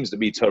seems to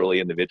be totally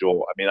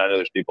individual. I mean, I know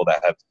there's people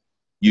that have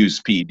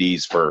used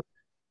PEDs for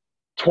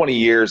 20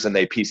 years and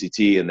they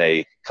PCT and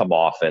they come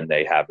off and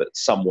they have a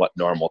somewhat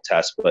normal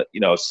test, but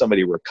if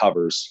somebody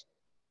recovers,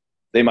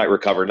 they might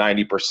recover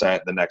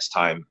 90% the next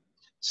time,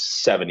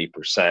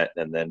 70%,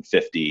 and then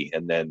 50%,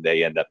 and then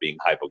they end up being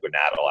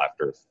hypogonadal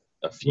after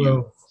a few.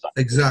 Well,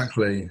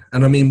 exactly.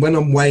 And I mean, when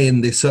I'm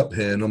weighing this up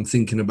here and I'm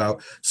thinking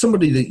about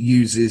somebody that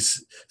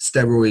uses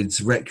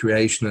steroids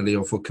recreationally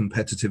or for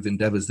competitive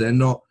endeavors, they're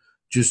not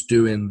just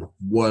doing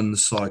one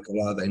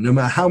cycle, are they? No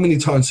matter how many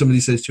times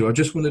somebody says to you, I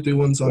just want to do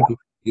one cycle,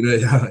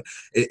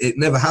 it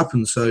never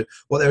happens. So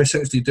what they're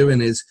essentially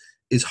doing is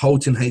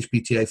halting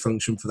HPTA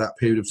function for that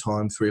period of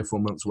time, 3 or 4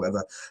 months,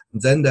 whatever.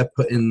 And then they're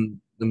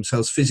putting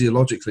themselves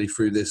physiologically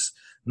through this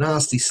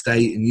nasty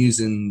state and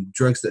using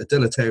drugs that are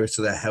deleterious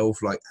to their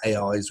health, like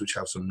AIs, which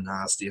have some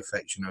nasty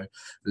effects,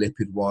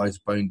 lipid-wise,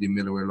 bone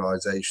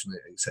demineralization,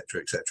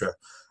 etc.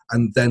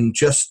 And then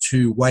just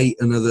to wait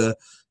another,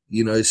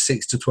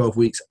 6 to 12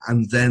 weeks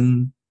and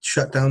then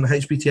shut down the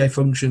HPTA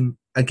function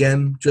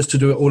again, just to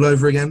do it all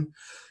over again.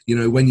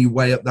 When you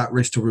weigh up that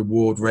risk to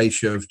reward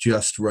ratio of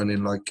just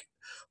running like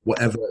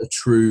whatever a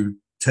true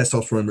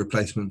testosterone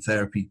replacement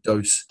therapy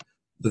dose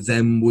for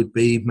them would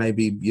be,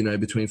 maybe,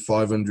 between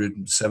 500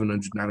 and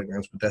 700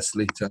 nanograms per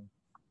deciliter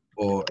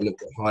or a little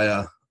bit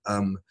higher.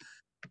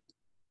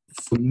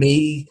 For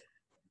me,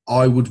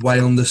 I would weigh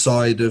on the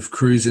side of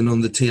cruising on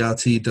the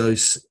TRT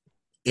dose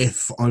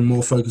if I'm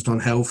more focused on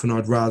health, and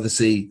I'd rather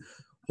see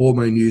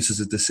hormone use as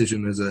a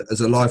decision, as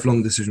a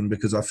lifelong decision,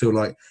 because I feel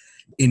like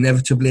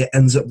inevitably it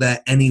ends up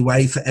there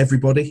anyway for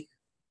everybody,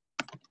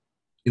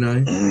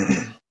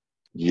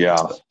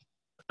 Yeah,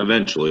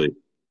 eventually.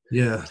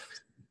 Yeah.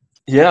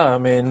 Yeah, I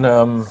mean,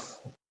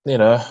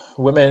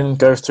 women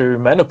go through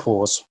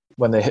menopause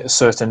when they hit a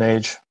certain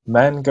age.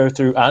 Men go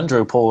through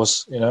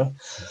andropause.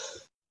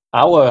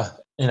 Our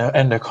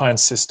endocrine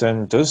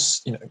system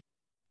does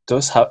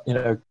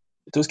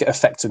get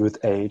affected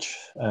with age,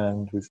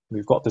 and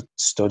we've got the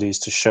studies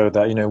to show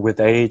that with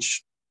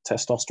age,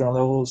 testosterone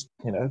levels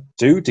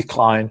do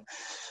decline,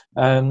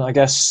 and I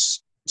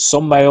guess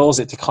some males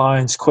it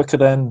declines quicker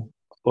than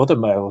other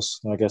males.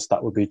 I guess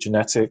that would be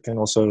genetic and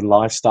also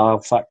lifestyle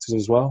factors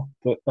as well.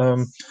 But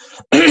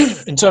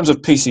in terms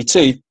of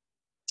PCT,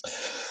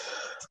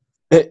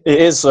 it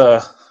is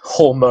a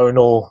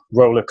hormonal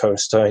roller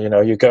coaster.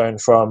 You're going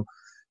from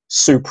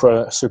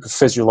super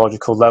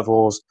physiological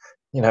levels,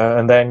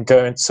 and then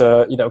going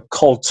to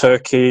cold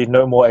turkey,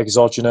 no more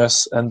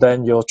exogenous, and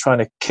then you're trying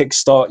to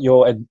kickstart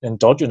your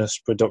endogenous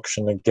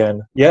production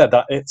again. Yeah,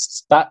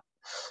 that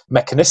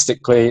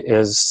mechanistically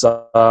is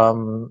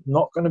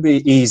not going to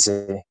be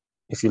easy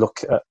if you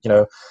look at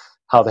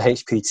how the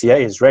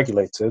HPTA is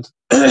regulated.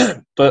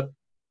 But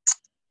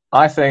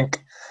I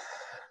think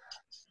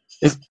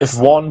if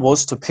one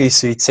was to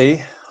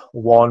PCT,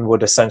 one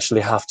would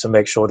essentially have to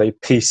make sure they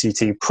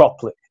PCT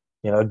properly.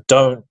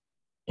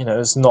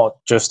 It's not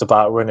just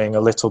about running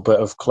a little bit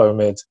of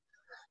Clomid,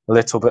 a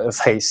little bit of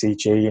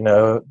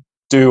HCG.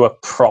 Do a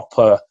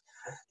proper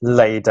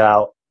laid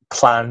out,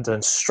 planned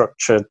and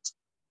structured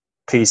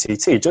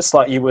PCT, just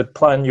like you would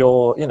plan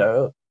your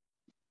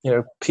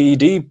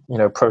PD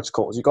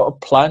protocols. You got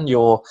to plan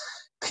your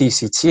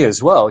PCT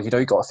as well. You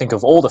got to think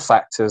of all the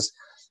factors.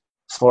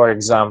 For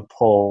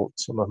example,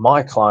 some of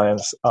my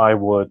clients, I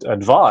would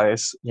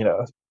advise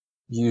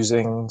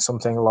using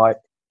something like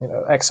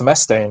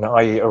exemestane,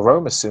 i.e.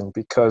 aromasin,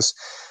 because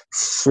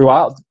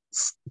throughout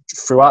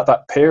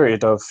that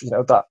period of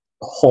that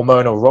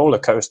hormonal roller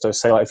coaster,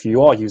 say like if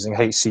you are using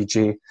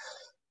HCG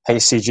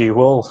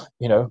will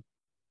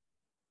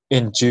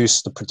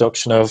induce the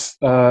production of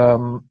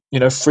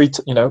free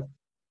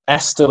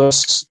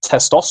esterless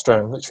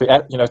testosterone, literally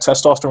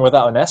testosterone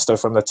without an ester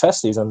from the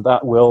testes, and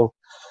that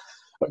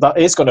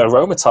is going to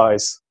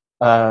aromatize.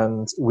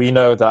 And we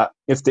know that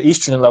if the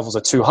estrogen levels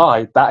are too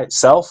high, that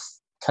itself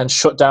can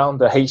shut down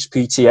the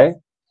HPTA.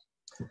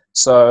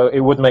 So it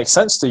would make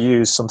sense to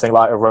use something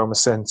like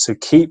aromasin to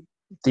keep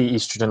the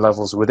estrogen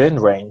levels within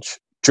range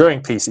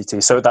during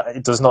PCT, so that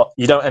it does not,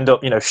 you don't end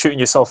up shooting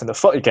yourself in the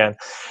foot again,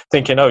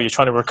 thinking you're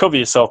trying to recover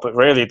yourself, but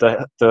really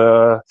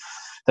the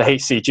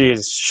HCG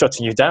is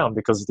shutting you down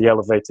because of the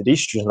elevated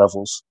estrogen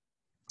levels.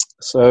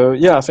 So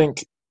yeah, I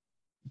think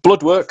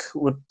blood work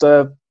would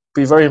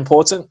be very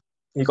important.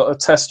 You got to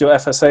test your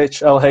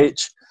FSH,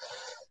 LH,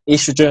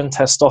 estrogen,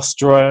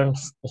 testosterone,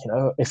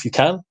 if you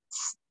can,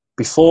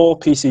 before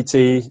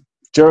PCT,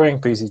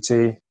 during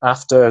PCT,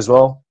 after as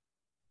well,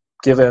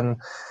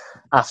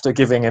 after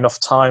giving enough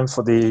time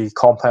for the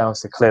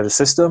compounds to clear the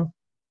system.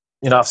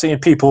 I've seen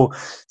people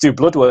do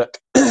blood work,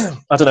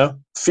 I don't know,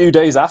 a few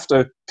days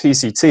after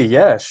PCT.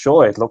 Yeah,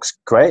 sure, it looks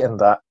great in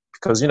that,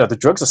 because, the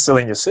drugs are still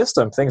in your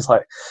system. Things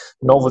like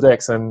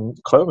Nolvadex and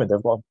Clomid,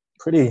 they've got a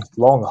pretty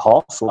long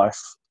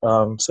half-life.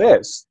 So yeah,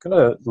 it's going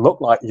to look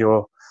like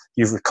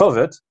you've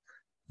recovered.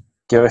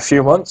 Give it a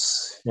few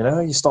months,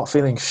 you start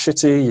feeling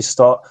shitty, you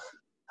start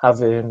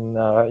having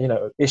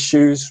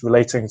issues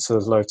relating to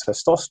low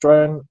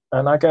testosterone.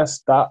 And I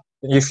guess that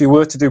if you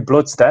were to do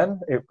bloods,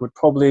 then it would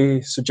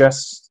probably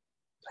suggest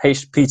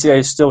PTA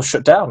is still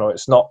shut down or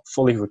it's not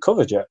fully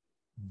recovered yet.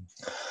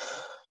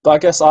 But I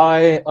guess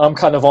I'm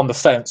kind of on the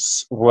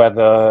fence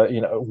whether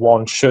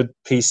one should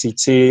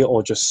PCT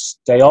or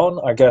just stay on.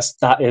 I guess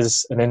that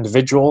is an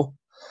individual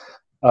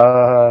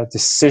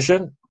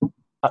decision.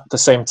 At the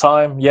same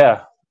time,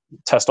 yeah,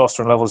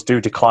 testosterone levels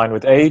do decline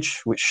with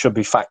age, which should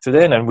be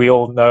factored in, and we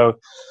all know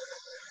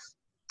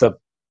the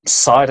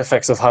side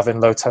effects of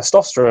having low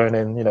testosterone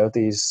in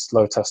these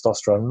low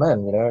testosterone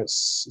men.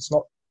 It's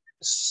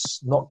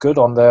not good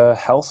on their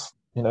health,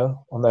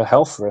 on their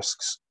health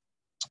risks.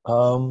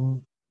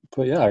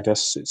 But yeah, I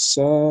guess it's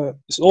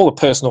all a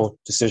personal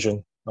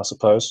decision, I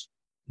suppose.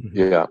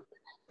 Yeah,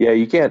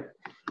 you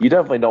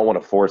definitely don't want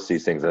to force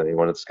these things on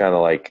anyone. It's kind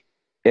of like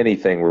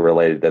anything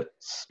related,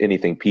 that's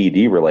anything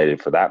PED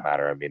related for that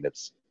matter. I mean,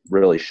 it's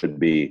really should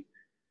be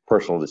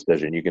personal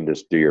decision. You can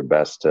just do your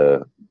best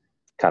to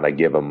kind of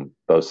give them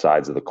both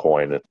sides of the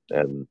coin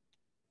and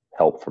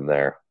help from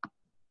there.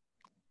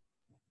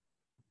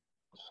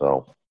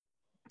 So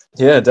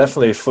yeah,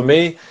 definitely. For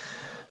me,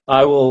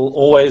 I will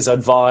always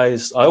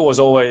advise, I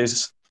will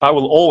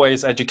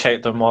always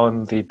educate them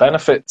on the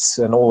benefits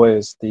and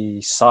always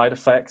the side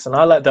effects, and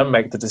I let them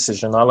make the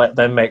decision. I let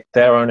them make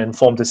their own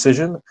informed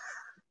decision.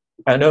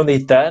 And only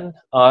then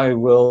I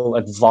will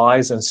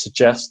advise and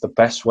suggest the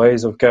best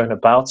ways of going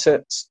about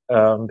it,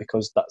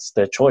 because that's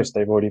their choice.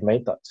 They've already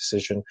made that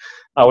decision.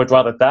 I would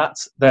rather that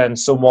than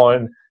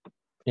someone,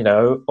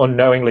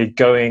 unknowingly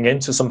going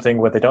into something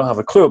where they don't have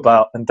a clue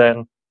about and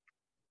then,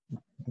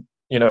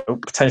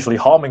 potentially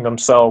harming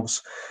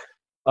themselves.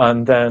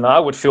 And then I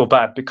would feel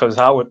bad because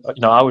I would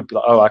be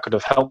like, oh, I could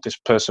have helped this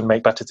person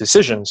make better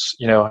decisions.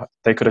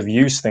 They could have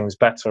used things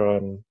better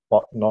and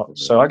whatnot.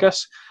 So I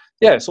guess,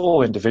 yeah, it's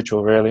all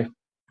individual, really.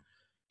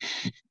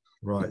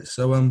 Right.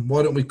 So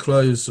why don't we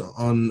close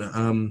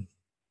on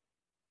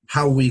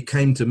how we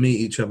came to meet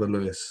each other,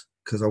 Lewis?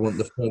 Because I want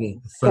the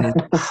funny. I don't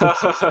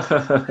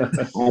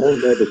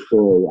know the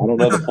story. I don't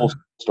know the full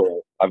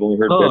story. I've only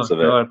heard bits of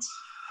it.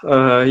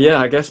 Yeah,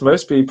 I guess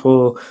most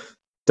people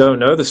don't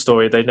know the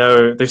story.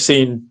 They've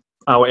seen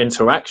our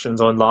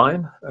interactions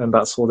online, and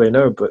that's all they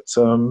know. But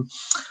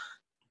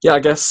yeah, I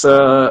guess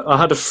I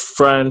had a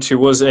friend who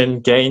was in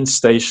Gain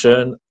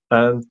Station.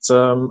 And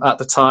at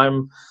the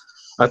time,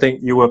 I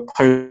think you were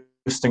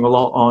posting a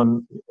lot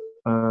on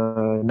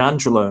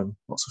nandrolone,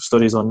 lots of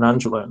studies on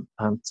nandrolone,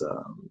 and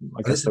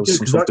I guess there was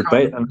some sort of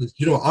debate. And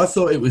I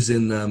thought it was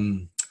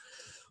in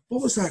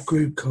what was that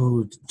group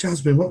called?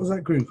 Jasmine, what was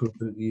that group called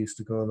that you used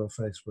to go on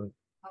Facebook?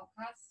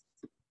 Outcast.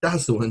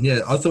 That's the one.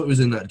 Yeah, I thought it was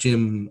in that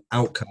gym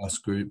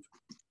Outcast group.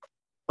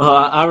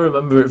 I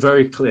remember it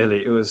very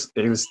clearly. It was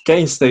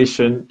Gain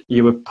Station.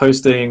 You were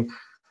posting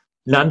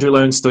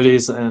nandrolone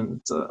studies,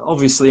 and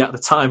obviously at the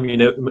time, do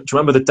you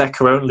remember the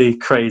DECA only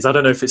craze? I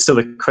don't know if it's still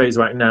a craze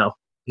right now.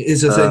 It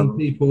is a thing.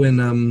 People in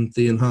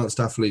the enhanced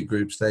athlete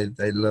groups, they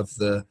love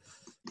the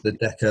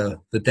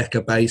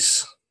DECA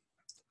base.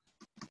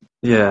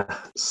 Yeah,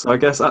 so I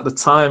guess at the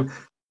time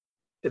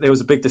there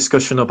was a big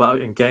discussion about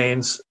it in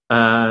Gains,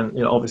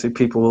 and obviously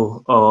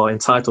people are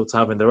entitled to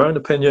having their own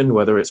opinion,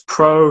 whether it's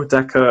pro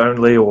DECA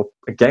only or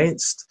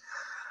against.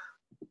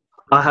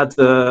 I had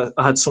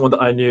someone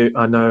that I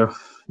know.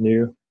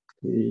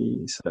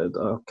 He said,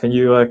 can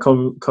you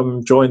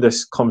come join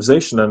this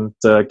conversation and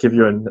give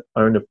your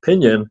own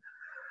opinion?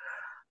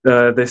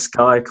 This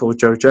guy called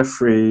Joe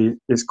Jeffrey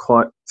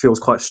feels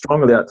quite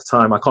strongly at the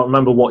time. I can't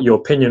remember what your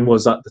opinion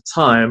was at the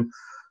time,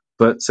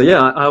 but so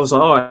yeah, I was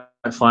like, all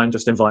right, fine,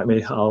 just invite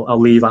me. I'll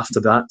leave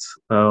after that.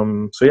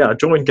 So yeah, I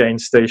joined Gain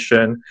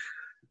Station,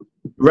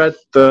 read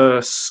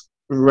the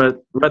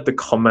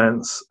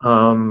comments.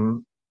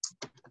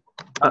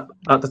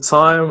 At the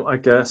time, I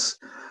guess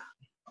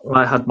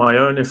I had my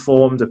own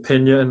informed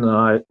opinion.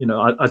 I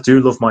do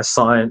love my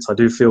science. I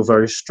do feel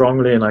very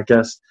strongly, and I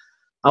guess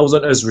I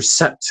wasn't as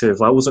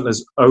receptive. I wasn't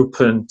as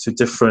open to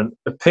different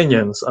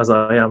opinions as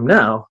I am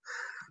now.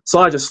 So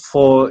I just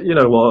thought,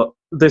 what,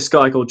 this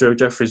guy called Joe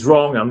Jeffrey's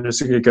wrong. I'm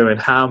just going to go in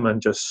ham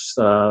and just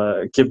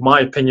give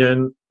my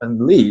opinion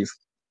and leave.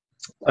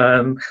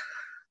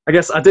 I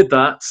guess I did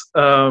that.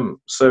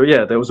 So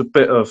yeah, there was a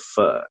bit of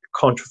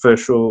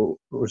controversial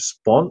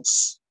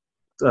response.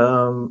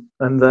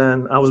 And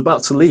then I was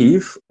about to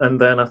leave,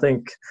 and then I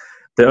think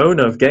the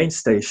owner of Gain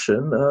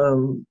Station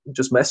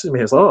just messaged me.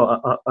 He was like,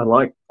 I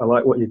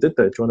like what you did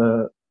there. Do you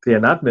want to be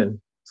an admin?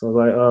 So I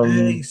was like,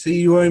 hey,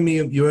 see, you owe me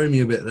a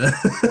bit there.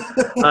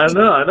 I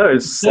know.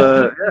 It's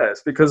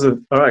it's because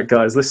of, all right,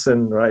 guys,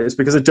 listen, right? It's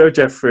because of Joe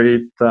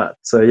Jeffrey that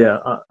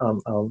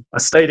I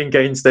stayed in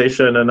Gain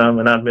Station, and I'm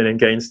an admin in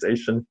Gain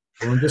Station.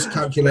 Well, I'm just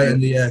calculating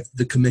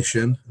the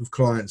commission of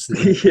clients.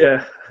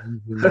 Yeah.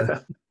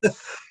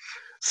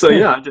 So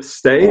yeah, I just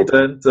stayed,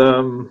 and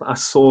I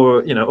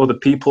saw other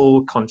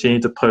people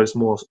continue to post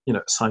more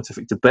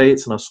scientific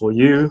debates, and I saw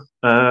you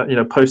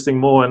posting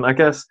more, and I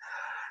guess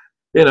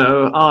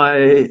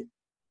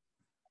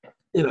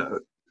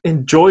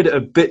enjoyed it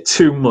a bit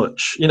too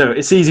much. You know,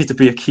 it's easy to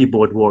be a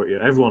keyboard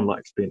warrior. Everyone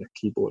likes being a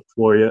keyboard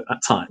warrior at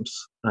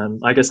times.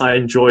 And I guess I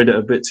enjoyed it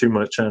a bit too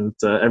much. And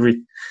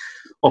every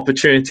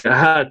opportunity I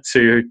had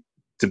to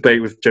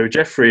debate with Joe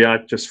Jeffrey, I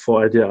just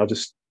thought, I'll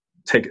just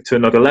take it to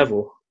another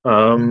level.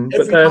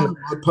 Every time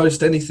I'd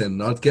post anything,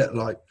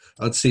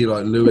 I'd see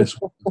like Lewis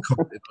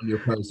commenting on your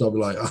post. I'd be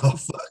like, oh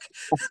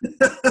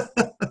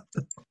fuck.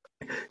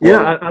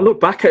 Yeah, I look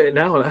back at it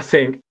now and I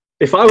think,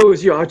 if I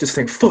was you, I'd just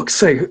think, fuck's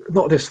sake,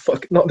 not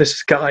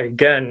this guy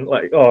again.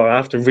 Like, oh, I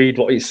have to read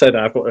what he said.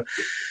 I've got to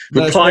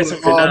reply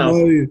something now.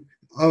 No,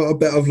 I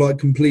bet I've like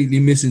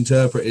completely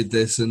misinterpreted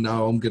this, and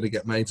now I'm going to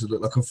get made to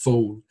look like a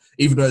fool,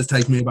 even though it's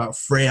taken me about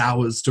 3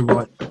 hours to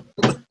write.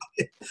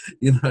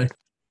 You know.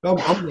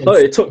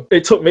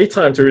 It took me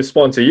time to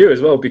respond to you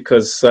as well,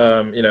 because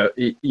you know,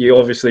 you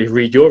obviously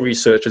read your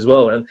research as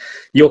well, and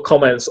your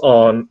comments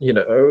aren't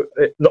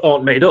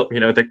made up. You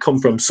know, they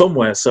come from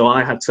somewhere. So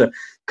I had to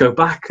go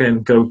back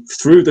and go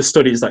through the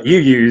studies that you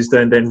used,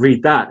 and then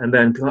read that, and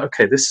then be like,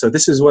 okay, this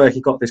is where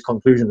he got this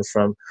conclusion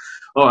from.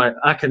 All right,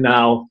 I can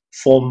now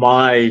form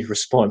my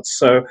response.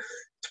 So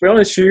to be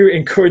honest, you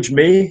encouraged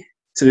me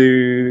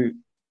to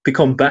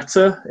become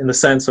better in the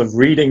sense of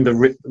reading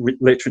the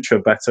literature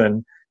better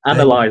and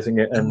analyzing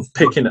it and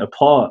picking it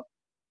apart.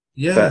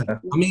 Yeah,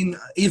 I mean,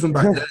 even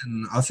back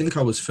then, I think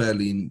I was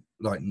fairly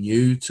like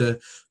new to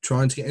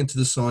trying to get into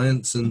the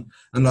science, and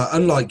like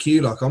unlike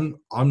you, like I'm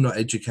not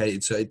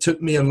educated, so it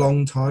took me a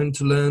long time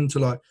to learn to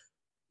like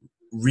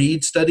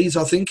read studies.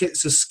 I think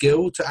it's a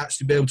skill to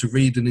actually be able to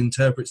read and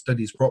interpret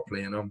studies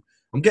properly, and I'm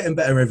getting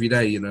better every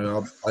day. You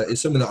know,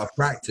 it's something that I've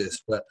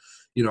practiced, but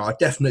you know, I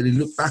definitely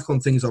look back on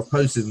things I've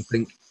posted and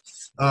think,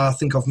 I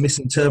think I've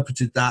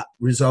misinterpreted that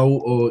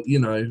result, or you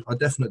know, I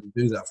definitely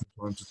do that from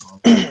time to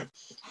time.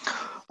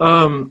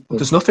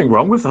 There's nothing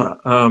wrong with that.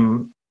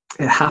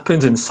 It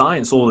happens in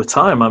science all the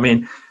time. I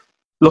mean,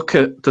 look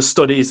at the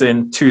studies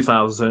in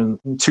 2000,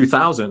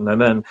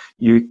 and then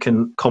you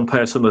can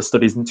compare some of the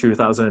studies in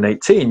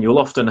 2018. You'll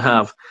often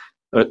have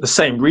the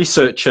same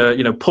researcher,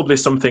 you know,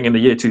 publish something in the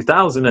year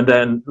 2000, and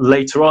then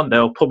later on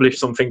they'll publish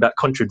something that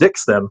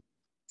contradicts their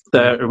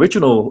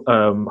original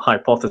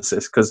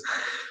hypothesis, because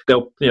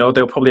they'll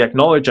probably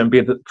acknowledge and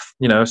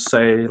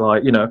say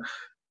like,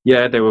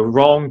 yeah, they were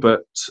wrong,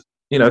 but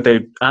you know,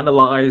 they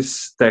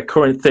analyze their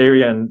current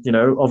theory, and you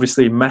know,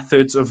 obviously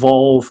methods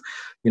evolve,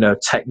 you know,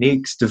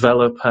 techniques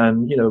develop,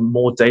 and you know,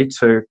 more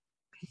data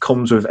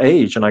comes with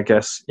age. And I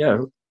guess, you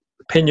know,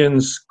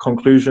 opinions,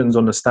 conclusions,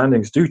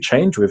 understandings do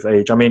change with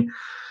age. I mean,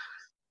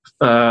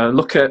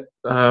 look at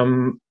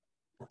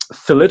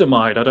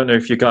thalidomide. I don't know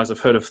if you guys have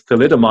heard of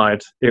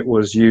thalidomide. It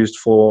was used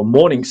for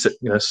morning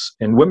sickness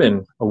in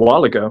women a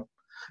while ago,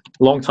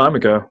 a long time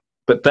ago.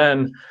 But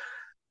then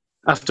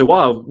after a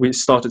while, we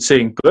started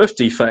seeing birth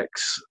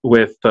defects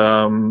with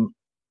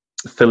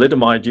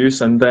thalidomide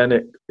use, and then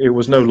it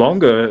was no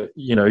longer,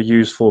 you know,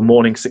 used for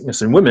morning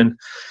sickness in women.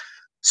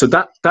 So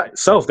that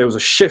itself, there was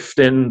a shift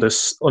in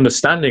this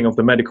understanding of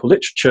the medical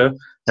literature,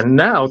 and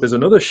now there's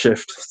another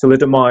shift.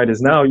 Thalidomide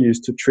is now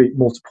used to treat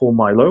multiple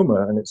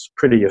myeloma, and it's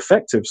pretty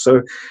effective.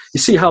 So you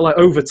see how, like,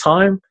 over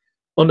time,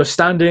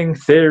 understanding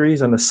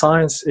theories and the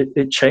science,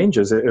 it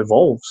changes, it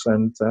evolves,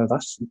 and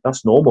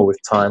that's normal with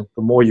time.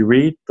 The more you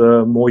read,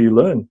 the more you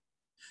learn.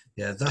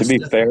 Yeah, that's to be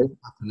fair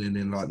happening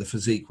in like the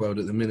physique world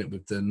at the minute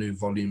with the new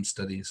volume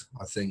studies,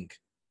 I think.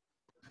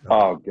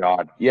 Oh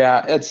God,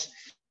 yeah, it's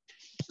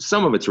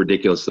some of it's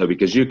ridiculous though,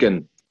 because you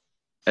can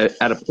at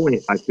a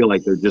point I feel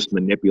like they're just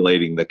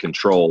manipulating the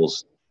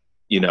controls,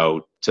 you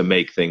know, to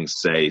make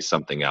things say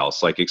something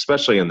else. Like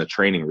especially in the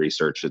training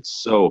research,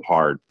 it's so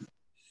hard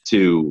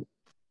to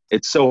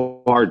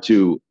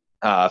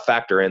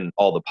factor in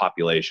all the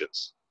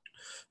populations.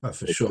 Oh,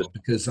 for sure,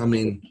 because I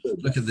mean,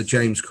 look at the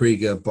James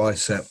Krieger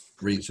bicep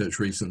research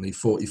recently,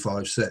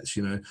 45 sets.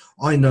 You know,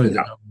 I know that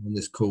everyone on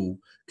this call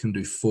can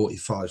do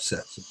 45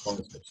 sets of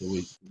biceps a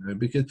week. You know,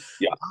 because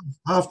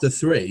after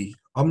 3,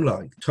 I'm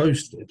like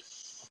toasted.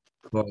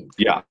 Like,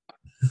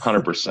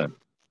 100%.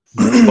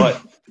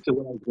 But to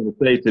what I was going to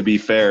say, to be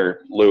fair,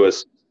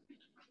 Lewis,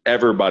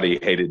 everybody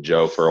hated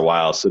Joe for a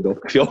while, so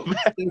don't feel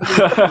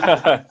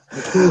bad.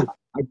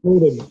 I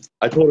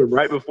told him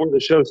right before the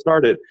show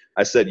started,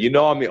 I said, you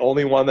know, I'm the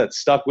only one that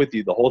stuck with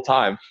you the whole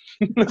time.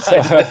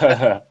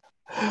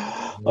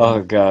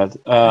 Oh God.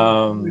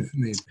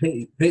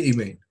 Pity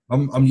me.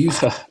 I'm used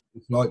to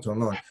it, liked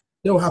online.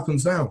 Still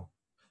happens now.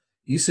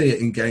 You see it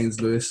in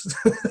games, Lewis.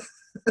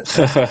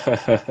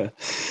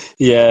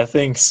 Yeah,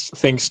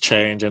 things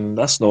change, and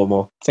that's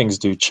normal. Things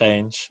do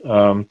change.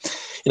 You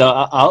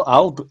know,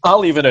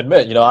 I'll even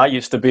admit, you know, I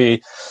used to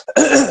be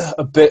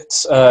a bit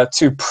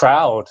too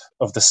proud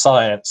of the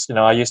science. You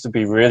know, I used to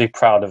be really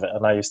proud of it,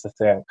 and I used to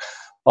think,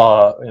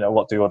 you know,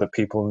 what do other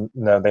people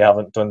know? They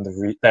haven't done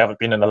they haven't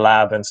been in the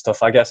lab and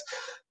stuff. I guess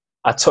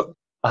I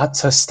had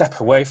to step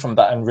away from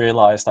that and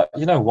realize that,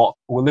 you know what,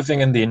 we're living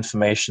in the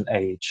information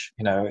age.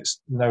 You know, it's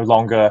no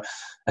longer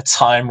a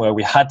time where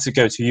we had to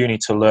go to uni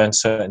to learn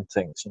certain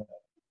things. You know,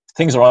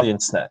 things are on the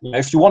internet. You know,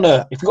 if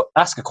you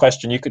ask a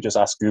question, you could just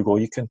ask Google.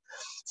 You can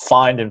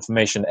find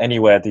information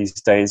anywhere these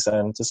days,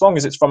 and as long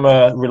as it's from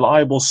a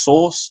reliable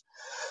source,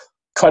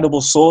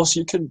 credible source,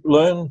 you can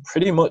learn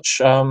pretty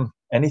much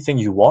anything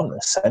you want,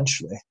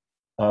 essentially.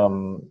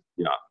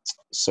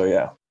 So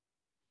yeah,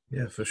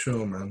 for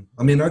sure, man.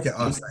 I mean, I get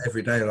asked that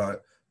every day, like,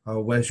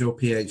 oh, where's your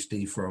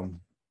PhD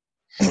from?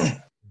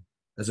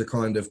 As a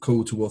kind of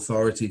call to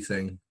authority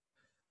thing.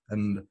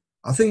 And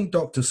I think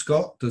Dr.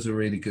 Scott does a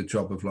really good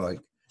job of, like,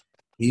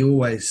 he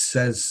always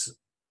says,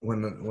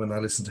 when I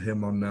listen to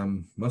him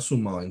on Muscle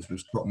Minds with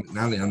Scott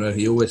McNally, I know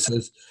he always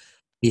says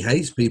he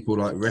hates people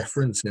like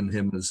referencing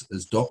him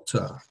as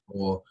doctor,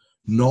 or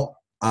not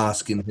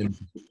asking him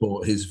to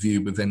support his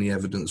view with any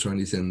evidence or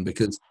anything,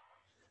 because,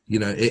 you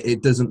know,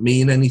 it doesn't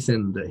mean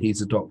anything that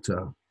he's a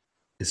doctor,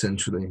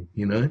 essentially,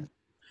 you know?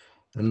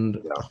 And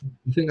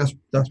I think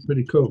that's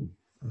pretty cool.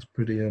 That's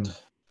pretty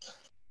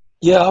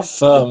yeah,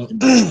 I've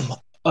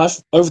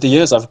over the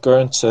years I've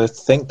grown to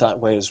think that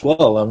way as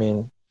well. I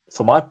mean,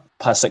 from my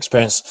past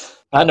experience,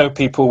 I know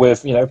people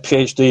with, you know,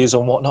 PhDs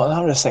and whatnot, and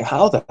I'm just saying,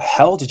 how the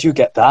hell did you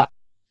get that?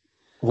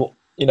 Well,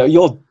 you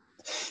know,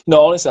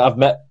 honestly,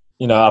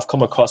 I've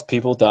come across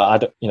people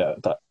that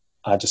that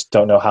I just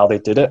don't know how they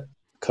did it,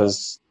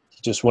 because you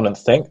just wouldn't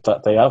think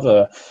that they have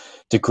a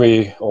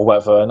degree or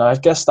whatever. And I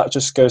guess that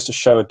just goes to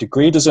show a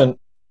degree doesn't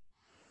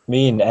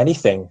mean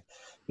anything.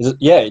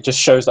 Yeah, it just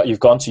shows that you've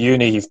gone to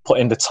uni, you've put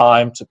in the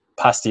time to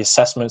pass the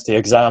assessments, the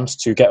exams,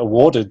 to get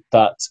awarded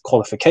that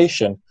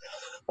qualification.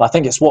 But I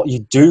think it's what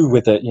you do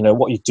with it, you know,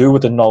 what you do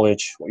with the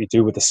knowledge, what you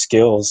do with the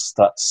skills,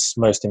 that's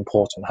most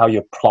important, how you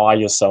apply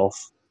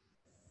yourself.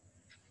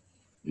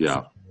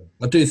 Yeah.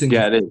 I do think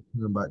it is.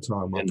 Going back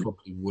time, I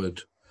probably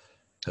would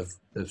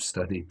have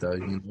studied, though.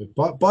 You know,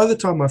 but by the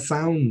time I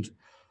found,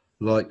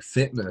 like,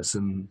 fitness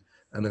and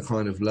a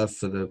kind of love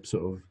for the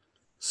sort of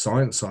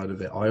science side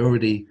of it, I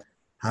already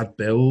had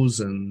bills,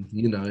 and,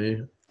 you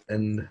know,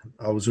 and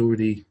I was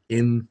already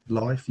in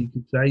life, you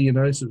could say, you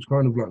know, so it's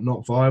kind of like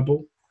not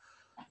viable.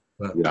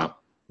 But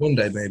one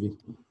day maybe.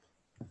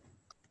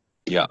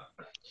 Yeah,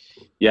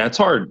 it's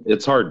hard,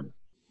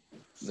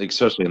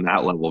 especially in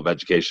that level of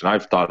education.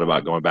 I've thought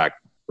about going back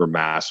for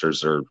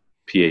master's or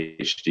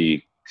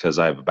PhD because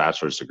I have a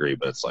bachelor's degree,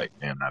 but it's like,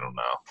 man, I don't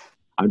know.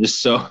 I'm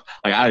just so,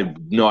 like, I have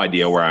no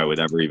idea where I would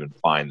ever even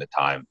find the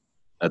time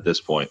at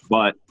this point.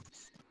 But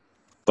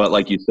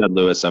like you said,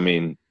 Lewis, I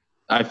mean,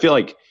 I feel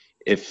like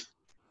if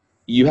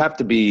you have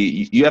to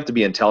be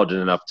intelligent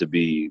enough to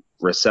be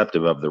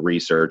receptive of the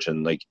research,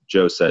 and, like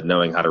Joe said,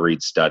 knowing how to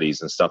read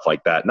studies and stuff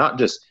like that. Not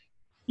just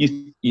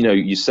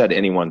you said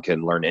anyone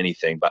can learn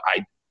anything, but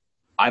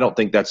I don't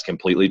think that's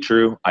completely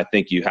true. I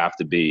think you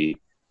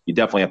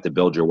definitely have to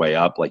build your way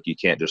up. Like, you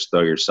can't just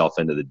throw yourself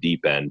into the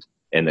deep end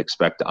and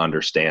expect to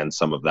understand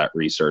some of that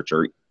research,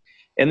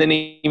 and then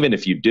even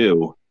if you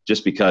do,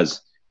 just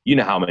because, you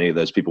know how many of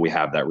those people we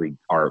have that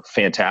are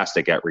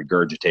fantastic at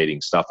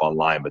regurgitating stuff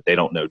online, but they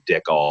don't know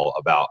dick all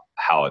about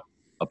how it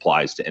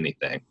applies to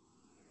anything.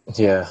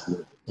 Yeah.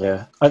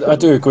 I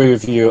do agree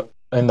with you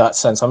in that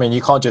sense. I mean,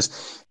 you can't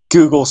just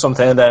Google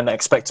something and then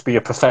expect to be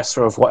a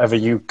professor of whatever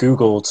you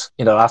Googled,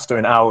 you know, after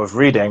an hour of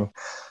reading.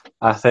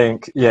 I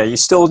think, you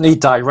still need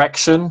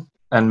direction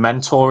and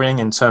mentoring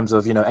in terms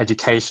of, you know,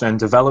 education and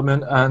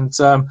development. And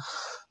to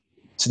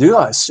do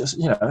that, it's just,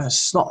 you know,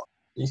 it's not,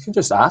 you can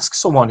just ask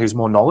someone who's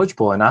more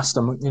knowledgeable and ask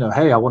them, you know,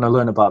 hey, I want to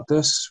learn about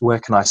this. Where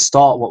can I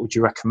start? What would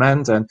you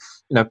recommend? And,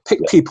 you know, pick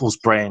people's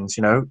brains,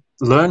 you know,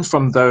 learn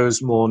from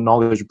those more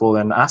knowledgeable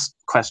and ask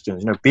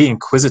questions, you know, be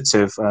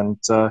inquisitive. And,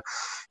 you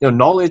know,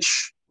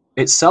 knowledge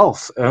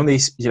itself only,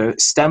 you know,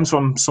 stems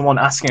from someone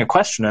asking a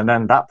question and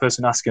then that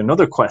person asking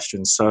another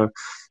question. So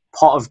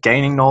part of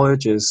gaining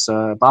knowledge is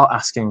about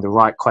asking the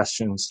right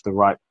questions to the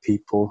right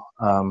people,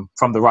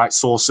 from the right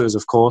sources,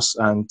 of course.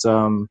 And,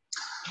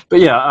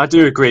 but yeah, I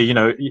do agree. You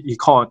know, you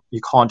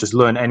can't just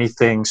learn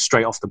anything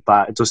straight off the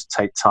bat. It does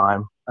take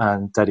time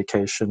and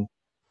dedication.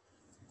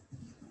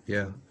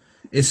 Yeah,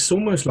 it's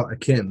almost like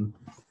akin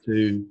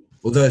to,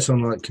 although it's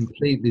on like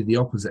completely the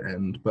opposite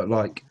end. But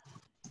like,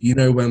 you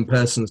know, when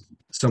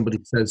somebody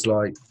says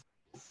like,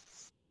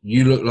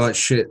 "You look like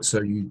shit,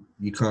 so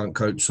you can't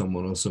coach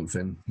someone" or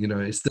something. You know,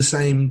 it's the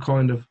same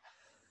kind of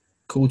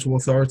call to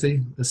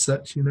authority as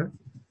such. You know.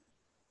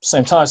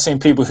 Same time, I've seen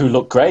people who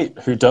look great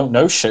who don't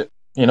know shit.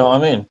 You know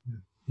what I mean?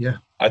 Yeah.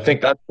 I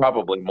think that's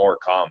probably more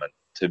common,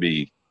 to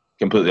be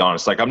completely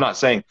honest. Like, I'm not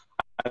saying,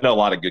 I know a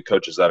lot of good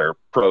coaches that are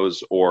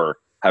pros or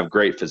have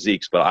great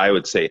physiques, but I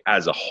would say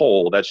as a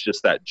whole, that's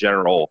just that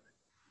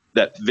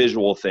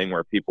visual thing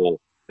where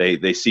people,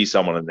 they see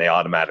someone and they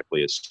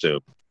automatically assume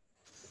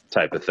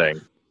type of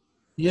thing.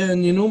 Yeah,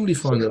 and you normally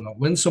find that like,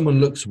 when someone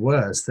looks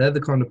worse, they're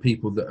the kind of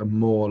people that are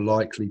more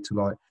likely to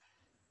like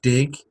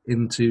dig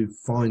into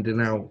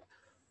finding out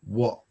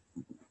what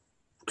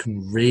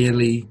can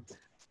really,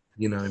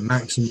 you know,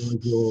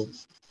 maximize your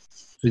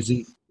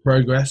physique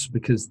progress,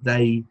 because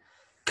they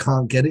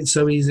can't get it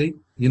so easy,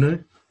 you know?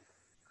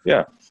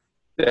 Yeah,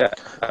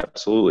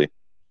 absolutely.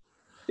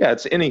 Yeah,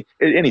 it's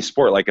any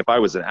sport. Like, if I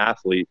was an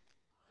athlete,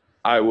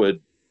 I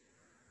would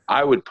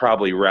I would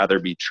probably rather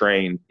be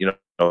trained,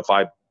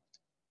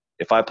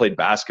 if I played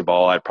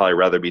basketball, I'd probably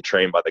rather be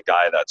trained by the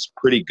guy that's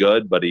pretty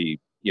good, but he,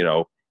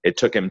 it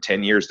took him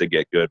 10 years to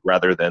get good,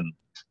 rather than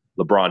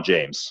LeBron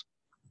James.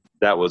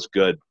 That was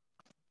good,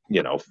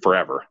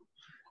 forever.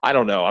 I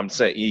don't know. I'm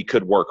saying he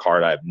could work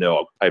hard. I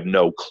have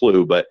no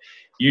clue, but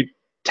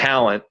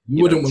talent,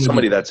 you wouldn't want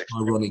somebody to be that's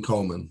Ronnie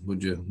Coleman,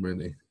 would you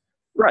really?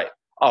 Right.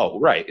 Oh,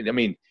 right. I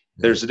mean,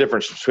 there's a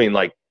difference between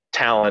like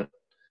talent,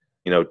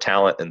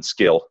 talent and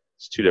skill.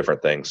 It's two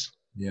different things.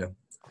 Yeah.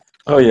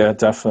 Oh yeah,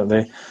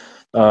 definitely.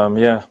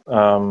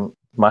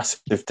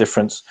 Massive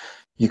difference.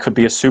 You could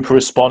be a super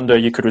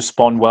responder. You could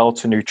respond well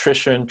to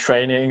nutrition,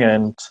 training,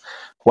 and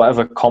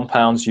whatever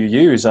compounds you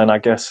use. And I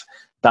guess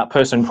that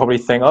person probably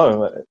think,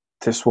 oh,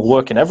 this will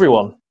work in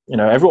everyone.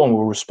 Everyone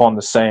will respond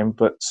the same.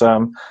 But,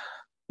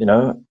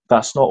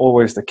 that's not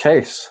always the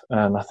case.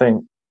 And I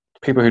think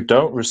people who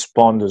don't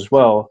respond as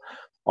well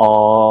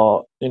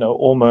are,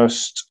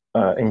 almost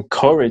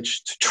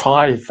encouraged to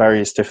try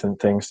various different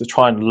things, to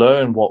try and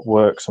learn what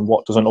works and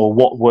what doesn't, or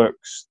what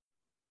works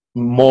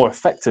more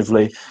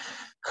effectively.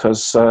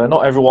 Because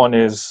not everyone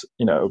is,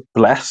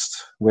 blessed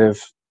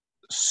with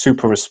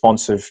super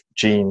responsive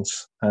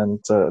genes, and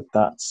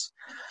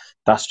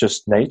that's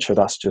just nature.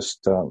 That's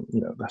just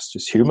that's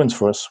just humans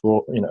for us.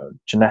 We're,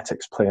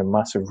 genetics play a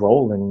massive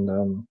role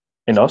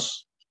in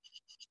us.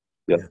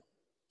 Yep,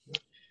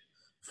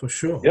 for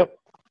sure. Yep.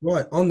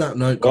 Right. On that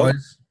note,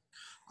 guys,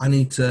 I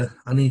need to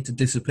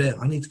disappear.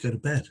 I need to go to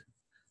bed.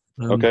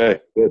 Okay.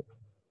 Good.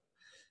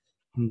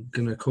 I'm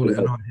going to call it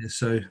a night here.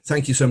 So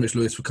thank you so much,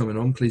 Lewis, for coming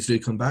on. Please do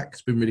come back.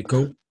 It's been really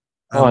cool.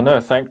 No,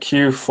 thank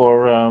you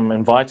for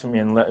inviting me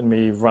and letting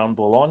me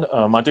ramble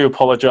on. I do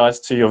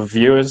apologize to your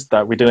viewers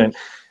that we didn't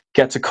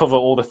get to cover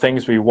all the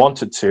things we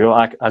wanted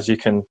to. As you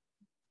can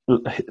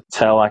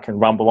tell, I can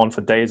ramble on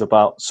for days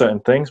about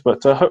certain things,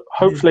 but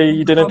hopefully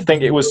you didn't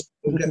think it was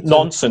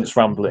nonsense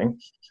rambling.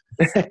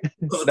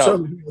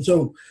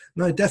 So,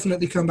 no,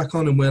 definitely come back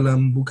on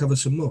and we'll cover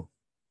some more.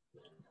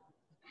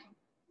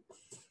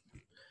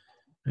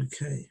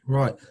 Okay,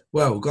 right.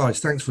 Well, guys,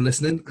 thanks for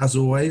listening. As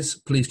always,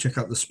 please check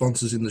out the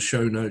sponsors in the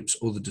show notes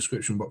or the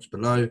description box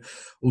below.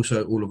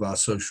 Also, all of our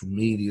social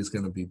media is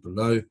going to be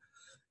below.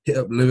 Hit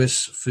up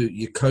Lewis for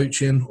your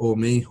coaching, or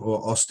me,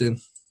 or Austin,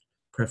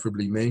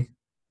 preferably me.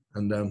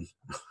 And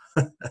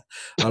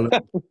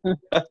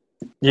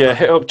yeah,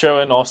 hit up Joe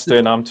and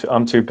Austin.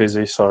 I'm too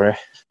busy. Sorry.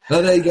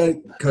 Oh, there you go.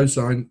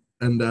 Cosign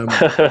and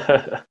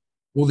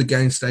all the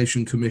Game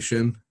Station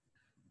Commission.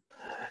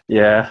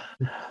 Yeah.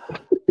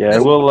 Yeah,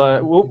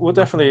 we'll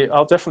definitely.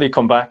 I'll definitely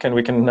come back and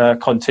we can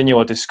continue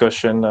our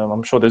discussion.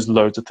 I'm sure there's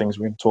loads of things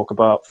we can talk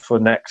about for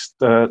next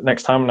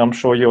time, and I'm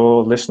sure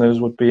your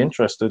listeners would be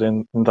interested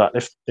in that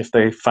if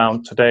they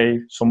found today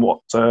somewhat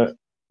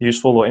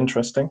useful or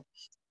interesting.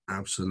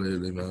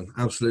 Absolutely, man.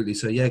 Absolutely.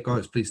 So yeah,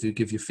 guys, please do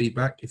give your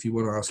feedback. If you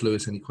want to ask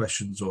Lewis any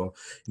questions or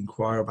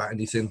inquire about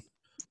anything,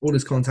 all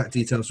his contact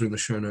details are in the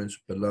show notes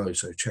below.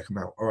 So check them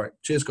out. All right.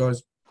 Cheers,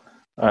 guys.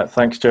 All right.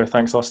 Thanks, Joe.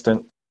 Thanks,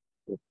 Austin.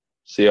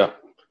 See ya.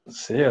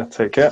 See ya. Take care.